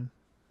shrine.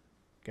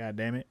 God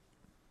damn it.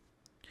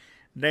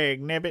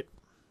 Dag nabbit.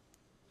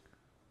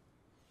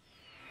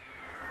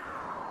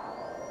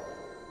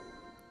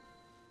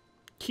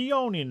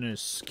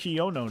 Keoninus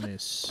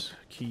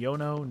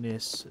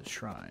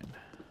Shrine.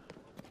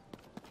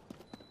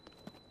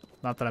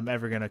 Not that I'm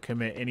ever going to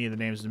commit any of the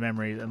names to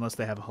memory unless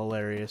they have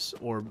hilarious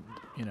or,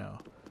 you know,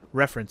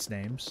 reference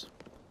names.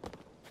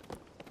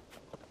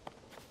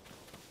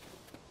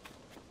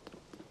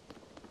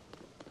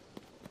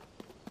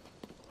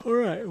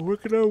 Alright,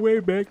 working our way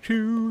back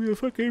to the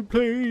fucking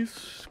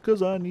place,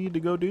 because I need to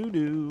go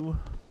doo-doo.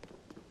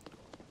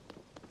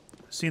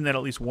 Seen that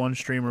at least one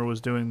streamer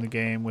was doing the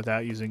game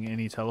without using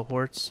any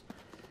teleports.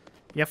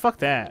 Yeah, fuck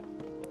that.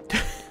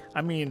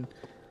 I mean,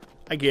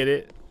 I get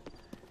it.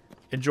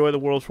 Enjoy the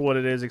world for what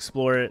it is,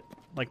 explore it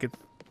like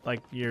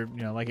like you're,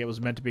 you know, like it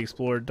was meant to be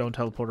explored. Don't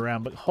teleport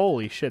around. But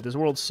holy shit, this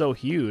world's so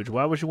huge.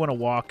 Why would you want to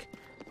walk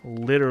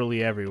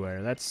literally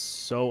everywhere? That's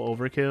so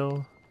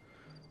overkill.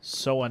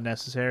 So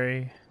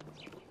unnecessary.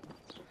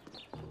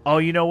 Oh,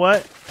 you know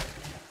what?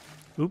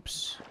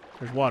 Oops.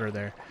 There's water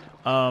there.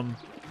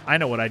 I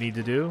know what I need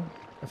to do.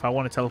 If I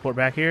want to teleport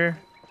back here,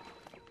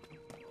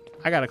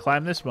 I gotta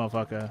climb this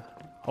motherfucker.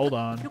 Hold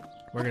on.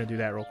 We're gonna do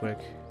that real quick,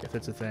 if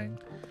it's a thing.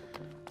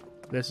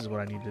 This is what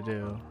I need to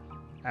do.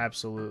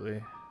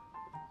 Absolutely.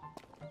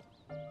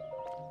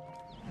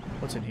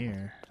 What's in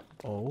here?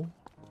 Oh.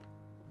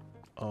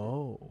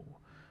 Oh.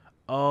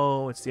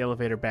 Oh, it's the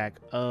elevator back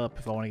up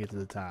if I want to get to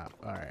the top.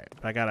 Alright.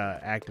 But I gotta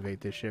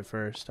activate this shit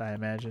first, I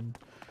imagine.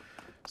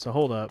 So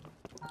hold up.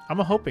 I'm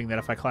hoping that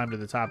if I climb to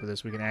the top of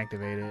this, we can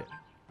activate it.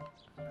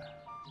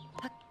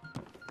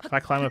 If I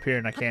climb up here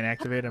and I can't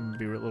activate it, I'm going to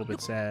be a little bit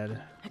sad.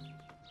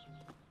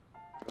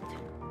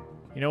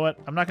 You know what?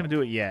 I'm not going to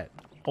do it yet.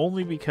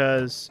 Only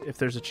because if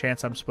there's a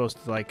chance I'm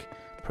supposed to, like,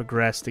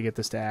 progress to get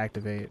this to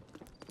activate.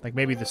 Like,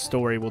 maybe the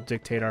story will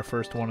dictate our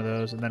first one of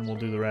those, and then we'll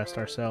do the rest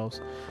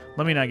ourselves.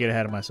 Let me not get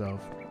ahead of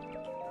myself.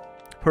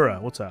 Purah,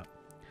 what's up?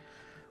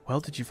 Well,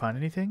 did you find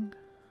anything?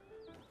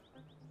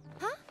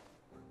 Huh?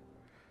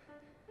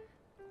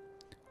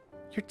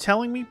 You're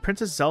telling me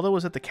Princess Zelda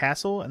was at the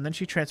castle, and then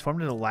she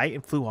transformed into light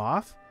and flew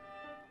off?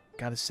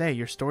 Gotta say,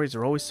 your stories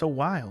are always so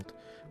wild.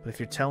 But if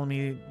you're telling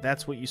me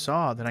that's what you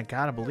saw, then I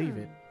gotta believe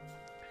it.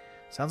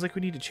 Sounds like we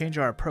need to change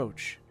our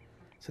approach.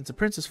 Since the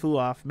princess flew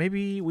off,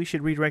 maybe we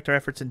should redirect our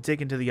efforts and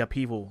dig into the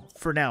upheaval.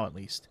 For now, at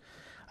least.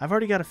 I've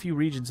already got a few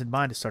regions in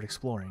mind to start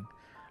exploring.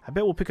 I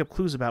bet we'll pick up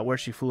clues about where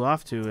she flew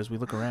off to as we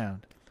look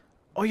around.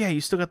 Oh yeah,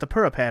 you still got the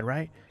Purah pad,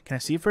 right? Can I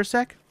see it for a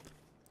sec?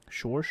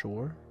 Sure,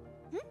 sure.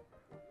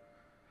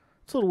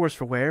 It's a little worse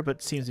for wear,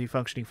 but seems to be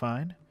functioning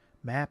fine.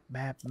 Map,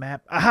 map,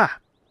 map. Aha!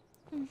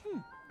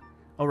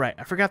 Oh, right.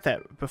 I forgot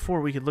that before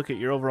we could look at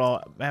your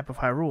overall map of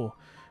Hyrule.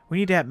 We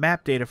need to have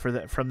map data for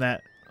that from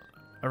that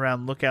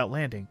around Lookout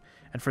Landing.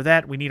 And for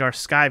that, we need our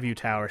Skyview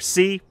Tower.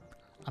 See?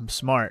 I'm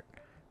smart.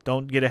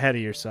 Don't get ahead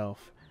of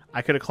yourself.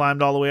 I could have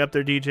climbed all the way up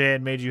there, DJ,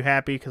 and made you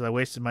happy because I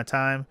wasted my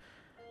time.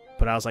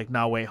 But I was like,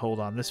 nah, wait, hold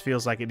on. This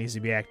feels like it needs to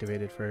be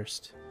activated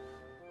first.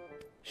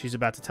 She's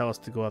about to tell us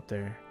to go up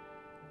there.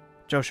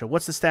 Josha,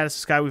 what's the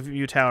status of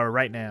Skyview Tower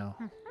right now?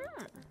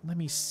 Let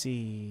me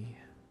see.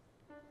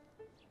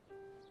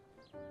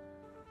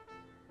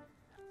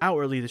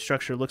 Outwardly, the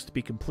structure looks to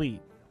be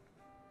complete.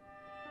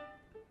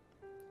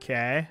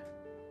 Okay.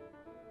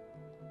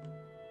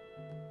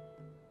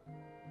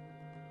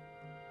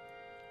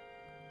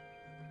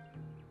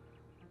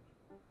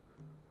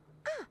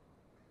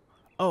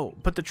 Oh,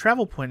 but the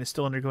travel point is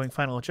still undergoing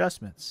final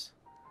adjustments.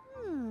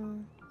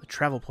 The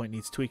travel point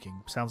needs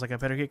tweaking. Sounds like I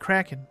better get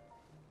cracking.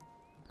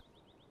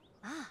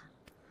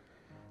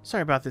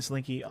 Sorry about this,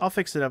 Linky. I'll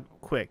fix it up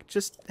quick.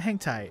 Just hang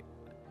tight.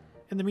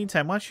 In the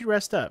meantime, why don't you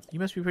rest up? You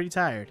must be pretty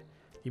tired.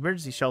 The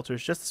emergency shelter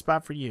is just the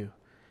spot for you.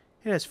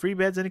 It has free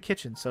beds and a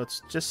kitchen, so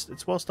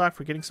it's well stocked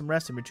for getting some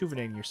rest and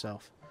rejuvenating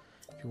yourself.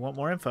 If you want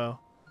more info,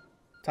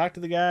 talk to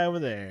the guy over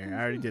there. I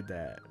already did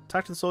that.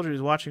 Talk to the soldier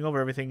who's watching over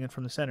everything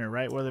from the center,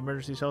 right where the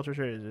emergency shelter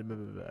is. Blah,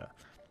 blah, blah.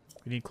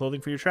 You need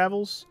clothing for your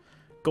travels?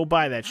 Go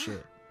buy that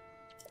shit.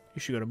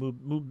 You should go to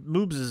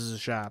Moobs'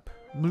 shop.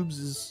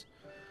 Moobs'.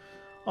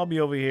 I'll be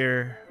over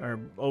here, or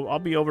I'll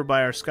be over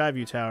by our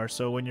Skyview Tower,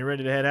 so when you're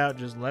ready to head out,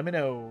 just let me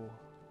know.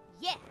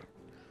 Yeah.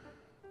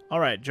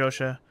 Alright,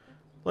 Josha.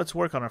 Let's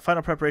work on our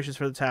final preparations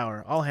for the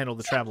tower. I'll handle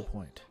the travel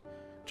point.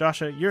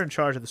 Josha, you're in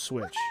charge of the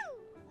switch.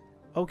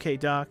 Okay,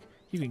 Doc.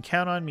 You can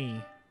count on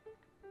me.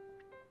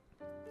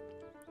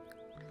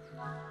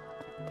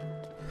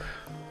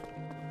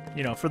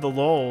 You know, for the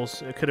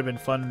lulz, it could have been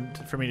fun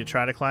for me to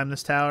try to climb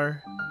this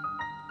tower.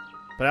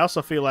 But I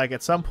also feel like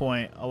at some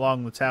point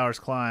along the tower's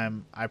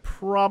climb, I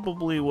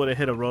probably would have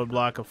hit a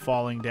roadblock of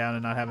falling down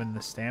and not having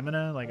the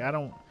stamina. Like, I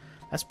don't...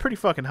 That's pretty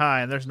fucking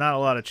high, and there's not a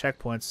lot of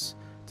checkpoints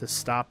to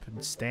stop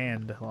and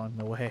stand along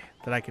the way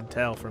that I can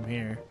tell from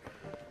here.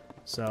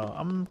 So,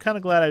 I'm kind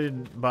of glad I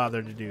didn't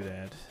bother to do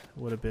that.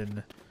 Would have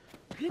been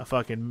a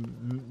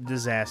fucking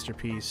disaster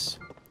piece.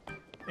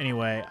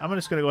 Anyway, I'm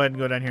just going to go ahead and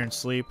go down here and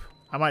sleep.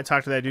 I might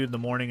talk to that dude in the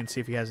morning and see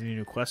if he has any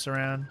new quests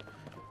around.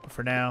 But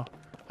for now...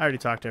 I already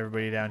talked to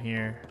everybody down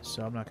here,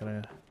 so I'm not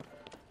going to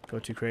go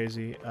too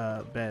crazy.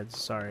 Beds.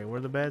 Sorry. Where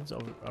are the beds?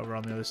 Over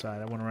on the other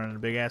side. I want to run in a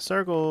big-ass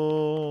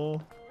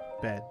circle.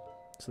 Bed.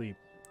 Sleep.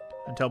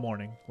 Until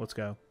morning. Let's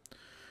go.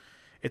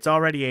 It's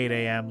already 8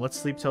 a.m. Let's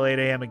sleep till 8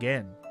 a.m.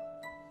 again.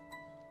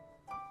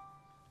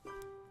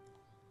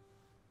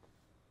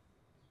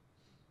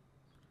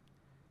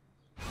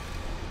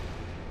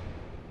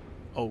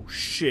 Oh,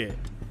 shit.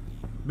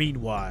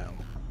 Meanwhile...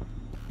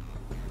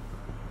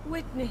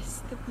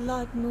 Witness the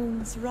blood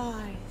moon's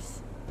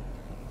rise.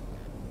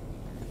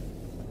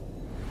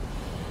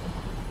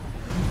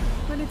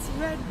 When its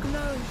red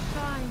glow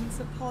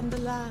shines upon the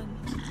land,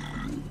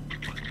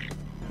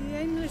 the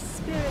aimless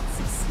spirits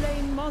of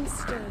slain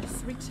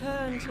monsters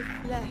return to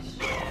flesh.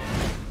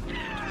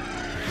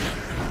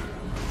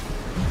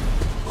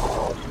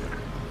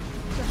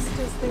 Just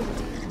as they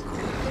did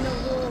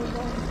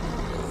long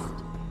past.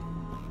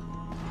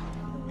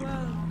 The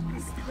world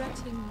is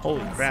threatened. Holy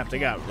by crap, they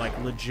got like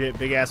legit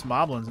big ass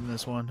moblins in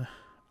this one.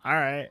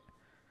 Alright.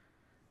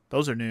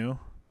 Those are new.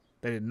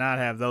 They did not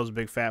have those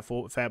big fat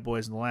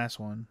boys in the last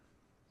one.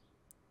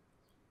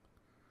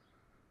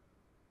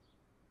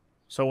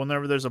 So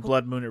whenever there's a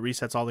blood moon, it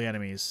resets all the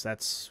enemies.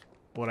 That's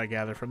what I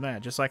gather from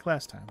that, just like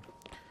last time.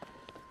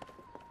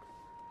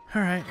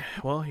 Alright,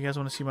 well, you guys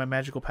want to see my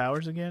magical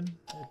powers again?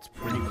 It's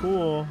pretty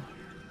cool.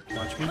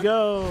 Watch me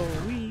go!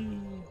 Whee!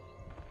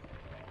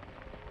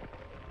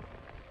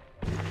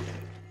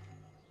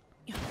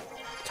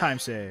 Time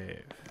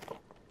save.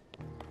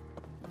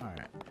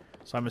 Alright.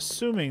 So I'm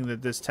assuming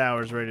that this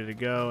tower is ready to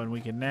go, and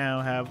we can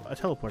now have a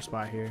teleport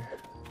spot here.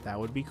 That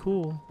would be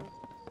cool.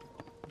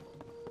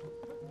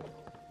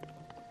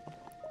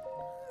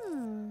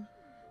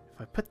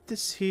 If I put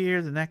this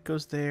here, then that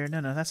goes there.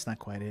 No, that's not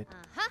quite it.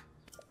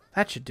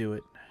 That should do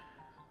it.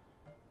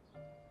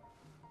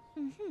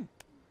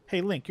 Hey,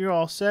 Link, you're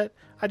all set?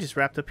 I just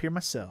wrapped up here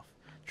myself.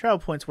 Travel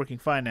point's working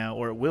fine now,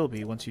 or it will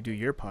be once you do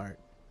your part.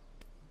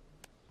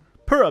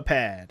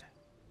 Purapad.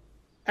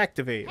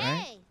 Activate,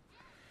 right?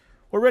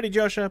 We're ready,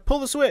 Joshua. Pull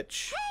the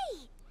switch.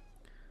 Hey.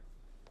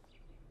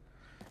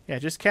 Yeah,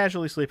 just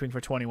casually sleeping for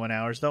 21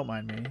 hours. Don't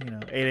mind me. You know,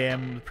 8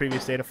 a.m. the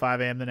previous day to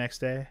 5 a.m. the next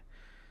day.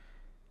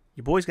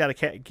 You boys got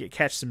to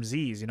catch some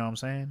Z's, you know what I'm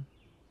saying?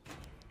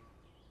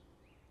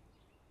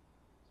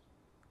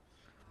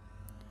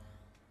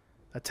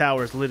 That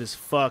tower is lit as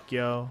fuck,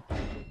 yo.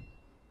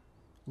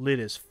 Lit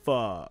as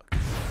fuck.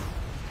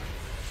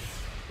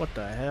 What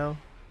the hell?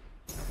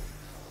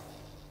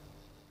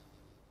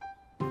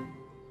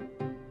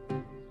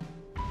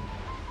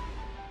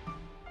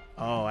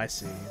 Oh, I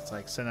see. It's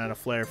like sending out a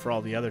flare for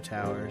all the other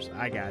towers.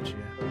 I got you.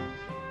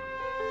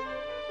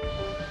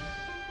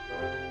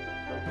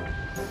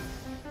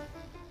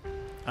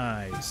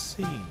 I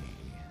see.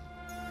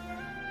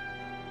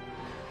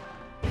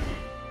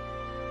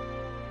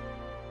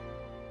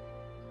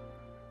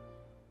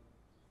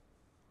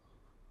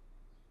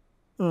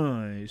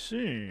 I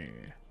see.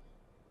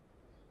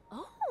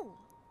 Oh.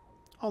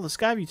 All the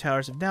Skyview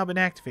towers have now been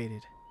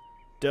activated.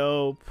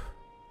 Dope.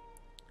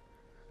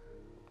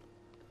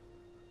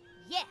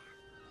 Yeah.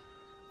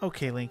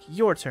 Okay, Link,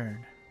 your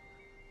turn.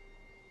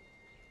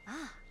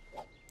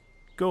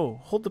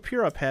 Go, hold the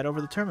Pura pad over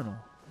the terminal.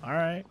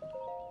 Alright.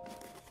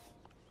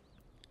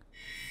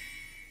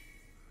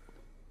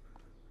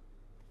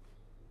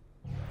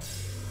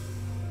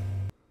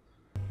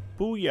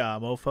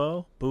 Booyah,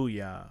 mofo.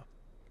 Booyah.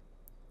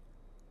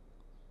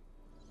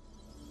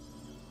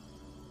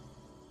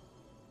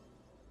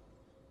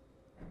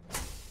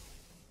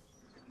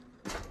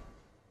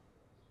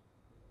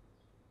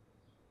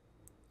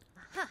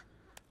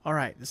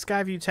 Alright, the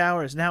Skyview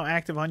Tower is now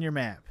active on your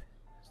map.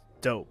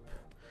 Dope.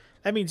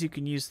 That means you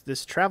can use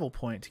this travel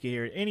point to get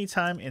here at any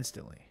time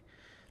instantly.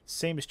 The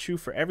same is true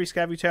for every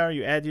Skyview Tower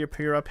you add to your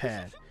Pura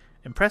pad.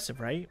 Impressive,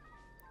 right?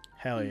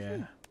 Hell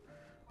yeah.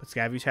 But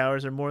Skyview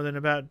Towers are more than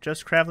about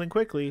just traveling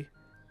quickly.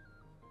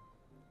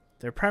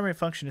 Their primary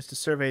function is to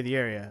survey the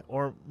area,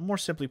 or more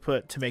simply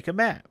put, to make a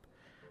map.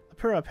 The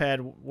Pura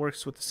pad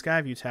works with the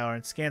Skyview Tower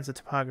and scans the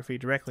topography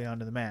directly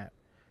onto the map.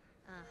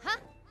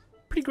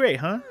 Pretty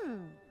great, huh?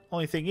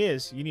 Only thing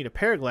is, you need a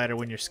paraglider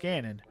when you're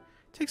scanning.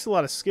 It takes a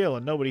lot of skill,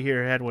 and nobody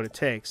here had what it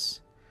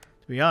takes.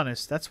 To be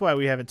honest, that's why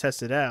we haven't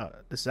tested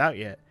this out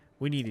yet.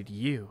 We needed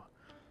you.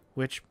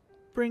 Which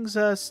brings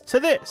us to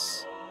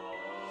this.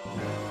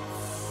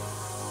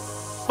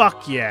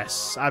 Fuck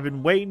yes. I've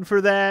been waiting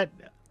for that.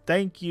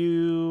 Thank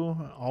you.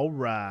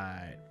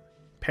 Alright.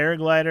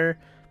 Paraglider.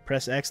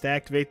 Press X to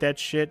activate that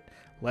shit.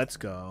 Let's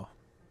go.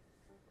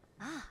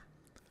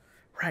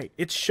 Right,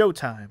 it's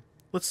showtime.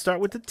 Let's start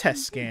with the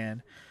test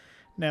scan.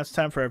 Now it's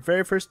time for our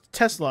very first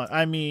test launch.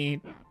 I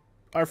mean,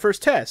 our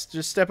first test.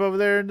 Just step over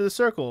there into the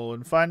circle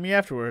and find me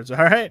afterwards,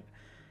 alright?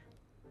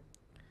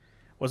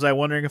 Was I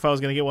wondering if I was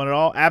going to get one at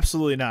all?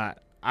 Absolutely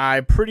not.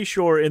 I'm pretty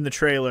sure in the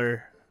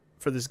trailer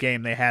for this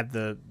game they had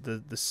the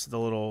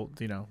little,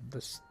 you know,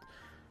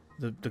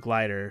 the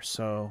glider.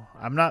 So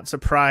I'm not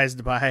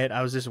surprised by it.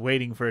 I was just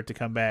waiting for it to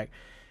come back.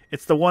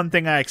 It's the one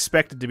thing I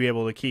expected to be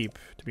able to keep,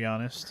 to be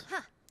honest.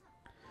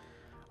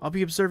 I'll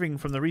be observing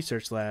from the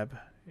research lab.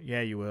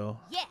 Yeah, you will.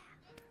 Yeah.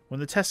 When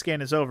the test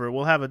scan is over,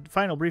 we'll have a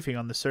final briefing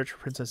on the search for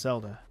Princess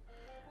Zelda.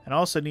 And I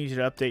also need you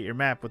to update your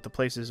map with the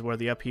places where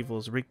the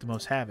upheavals wreak the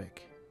most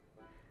havoc.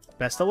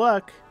 Best of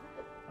luck.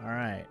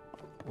 Alright.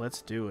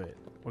 Let's do it.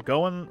 We're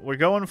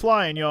going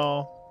flying,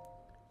 y'all.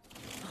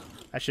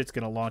 That shit's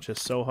gonna launch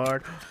us so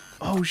hard.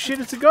 Oh shit,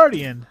 it's a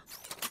Guardian.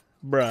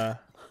 Bruh.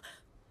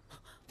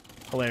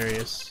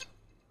 Hilarious.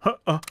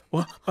 Uh-oh.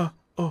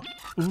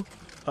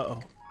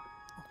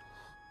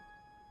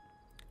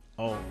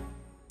 Oh.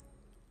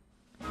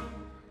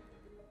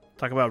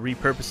 Talk about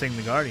repurposing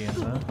the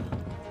Guardians, huh?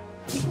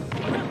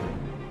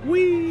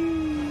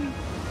 Whee!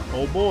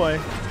 Oh boy.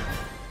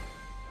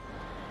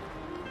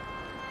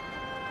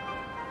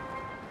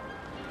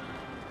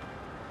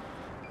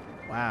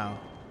 Wow.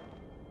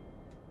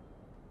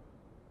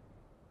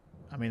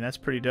 I mean, that's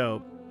pretty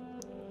dope.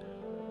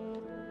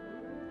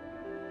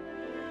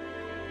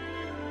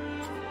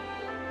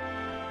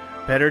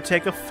 Better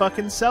take a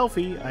fucking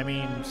selfie. I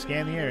mean,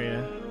 scan the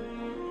area.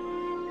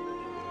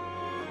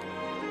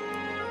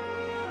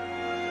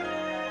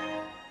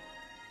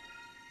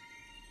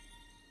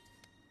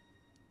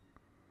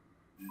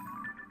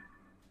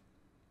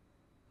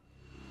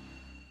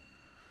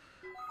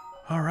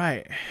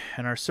 Alright,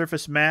 and our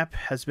surface map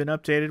has been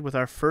updated with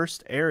our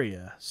first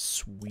area.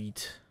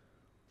 Sweet.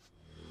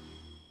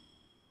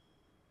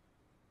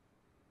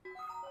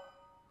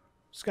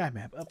 Sky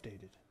map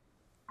updated.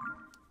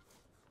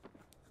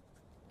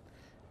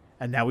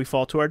 And now we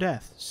fall to our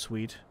death.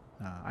 Sweet.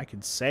 I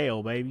can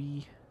sail,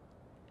 baby.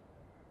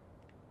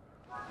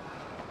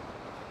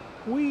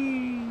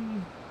 Whee!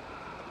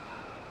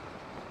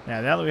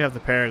 Yeah, now that we have the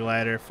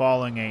paraglider,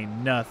 falling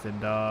ain't nothing,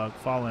 dog.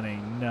 Falling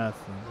ain't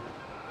nothing.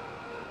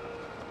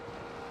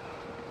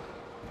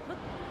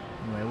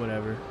 Anyway,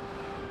 whatever.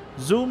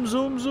 Zoom,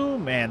 zoom,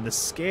 zoom. Man, the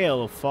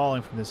scale of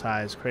falling from this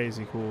high is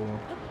crazy cool.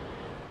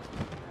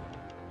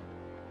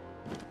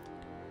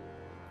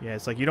 Yeah,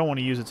 it's like you don't want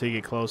to use it till you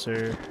get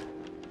closer.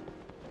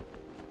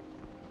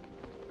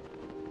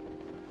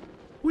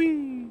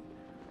 Whee!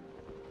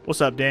 What's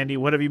up, Dandy?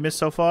 What have you missed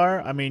so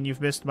far? I mean, you've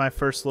missed my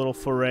first little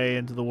foray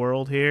into the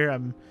world here.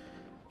 I'm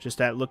just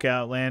at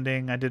Lookout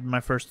Landing. I did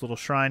my first little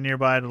shrine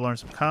nearby to learn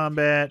some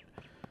combat.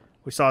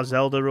 We saw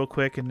Zelda real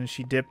quick, and then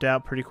she dipped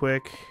out pretty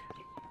quick.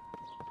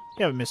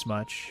 You haven't missed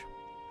much.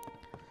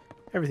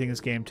 Everything in this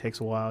game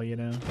takes a while, you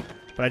know.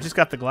 But I just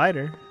got the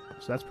glider,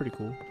 so that's pretty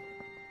cool.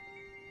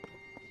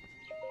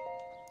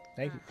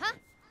 Thank you.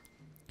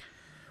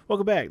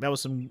 Welcome back. That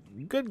was some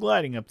good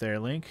gliding up there,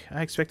 Link.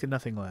 I expected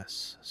nothing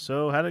less.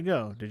 So, how'd it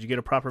go? Did you get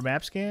a proper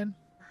map scan?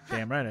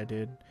 Damn right I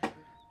did.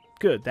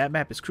 Good. That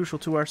map is crucial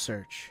to our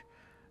search.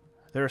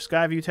 There are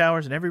Skyview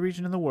towers in every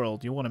region in the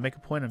world. You'll want to make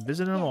a point of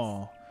visiting them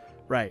all.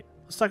 Right.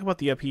 Let's talk about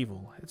the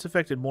upheaval. It's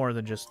affected more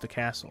than just the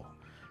castle.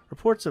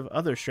 Reports of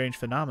other strange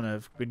phenomena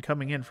have been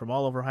coming in from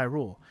all over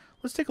Hyrule.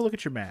 Let's take a look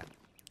at your map.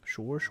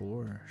 Sure.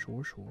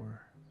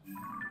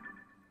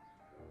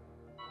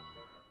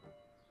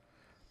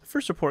 The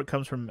first report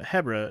comes from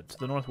Hebra to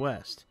the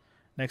northwest.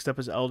 Next up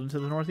is Eldon to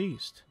the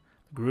northeast.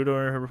 The Gerudo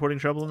are reporting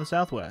trouble in the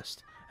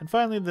southwest. And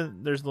finally,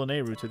 there's the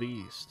Lanayru to the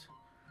east.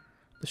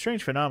 The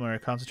strange phenomena are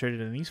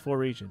concentrated in these 4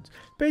 regions.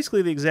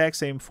 Basically the exact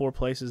same 4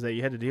 places that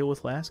you had to deal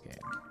with last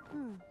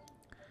game.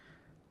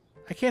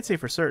 I can't say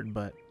for certain,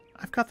 but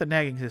I've got the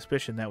nagging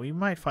suspicion that we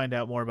might find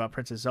out more about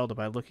Princess Zelda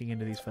by looking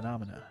into these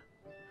phenomena.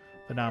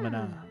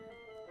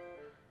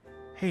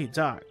 Hey,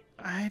 Doc,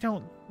 I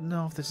don't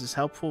know if this is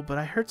helpful, but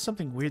I heard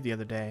something weird the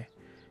other day.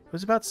 It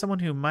was about someone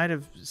who might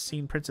have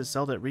seen Princess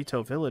Zelda at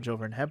Rito Village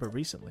over in Hebra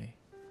recently.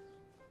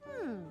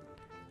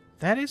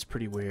 That is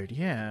pretty weird,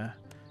 yeah.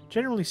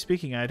 Generally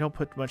speaking, I don't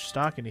put much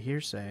stock into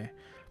hearsay,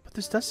 but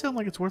this does sound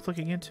like it's worth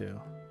looking into.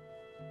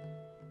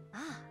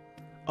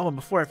 Oh, and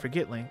before I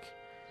forget, Link,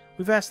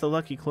 we've asked the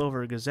Lucky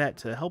Clover Gazette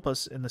to help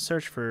us in the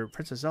search for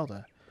Princess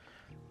Zelda.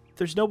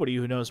 There's nobody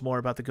who knows more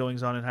about the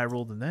goings-on in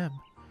Hyrule than them.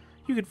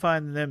 You can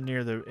find them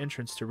near the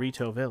entrance to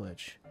Rito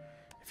Village.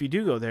 If you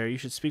do go there, you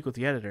should speak with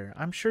the editor.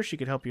 I'm sure she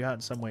could help you out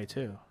in some way,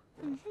 too.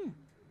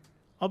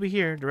 I'll be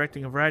here,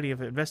 directing a variety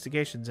of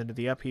investigations into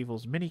the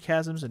upheavals, many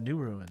chasms, and new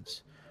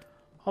ruins.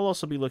 I'll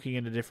also be looking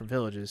into different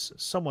villages.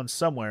 Someone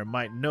somewhere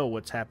might know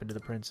what's happened to the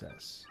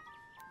princess.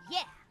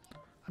 Yeah.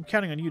 I'm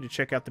counting on you to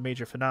check out the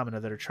major phenomena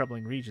that are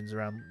troubling regions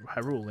around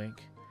Hyrule,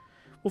 Link.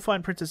 We'll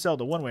find Princess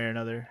Zelda one way or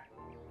another.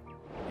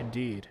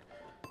 Indeed.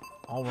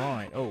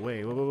 Alright. Oh,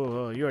 wait.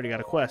 Whoa. You already got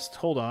a quest.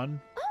 Hold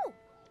on. Oh.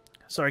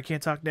 Sorry, I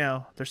can't talk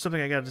now. There's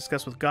something I gotta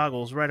discuss with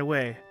Goggles right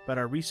away about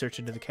our research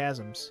into the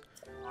chasms.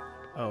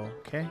 Oh,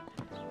 okay.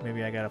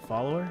 Maybe I gotta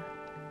follow her?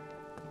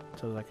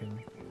 So that I can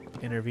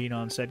intervene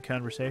on said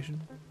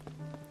conversation?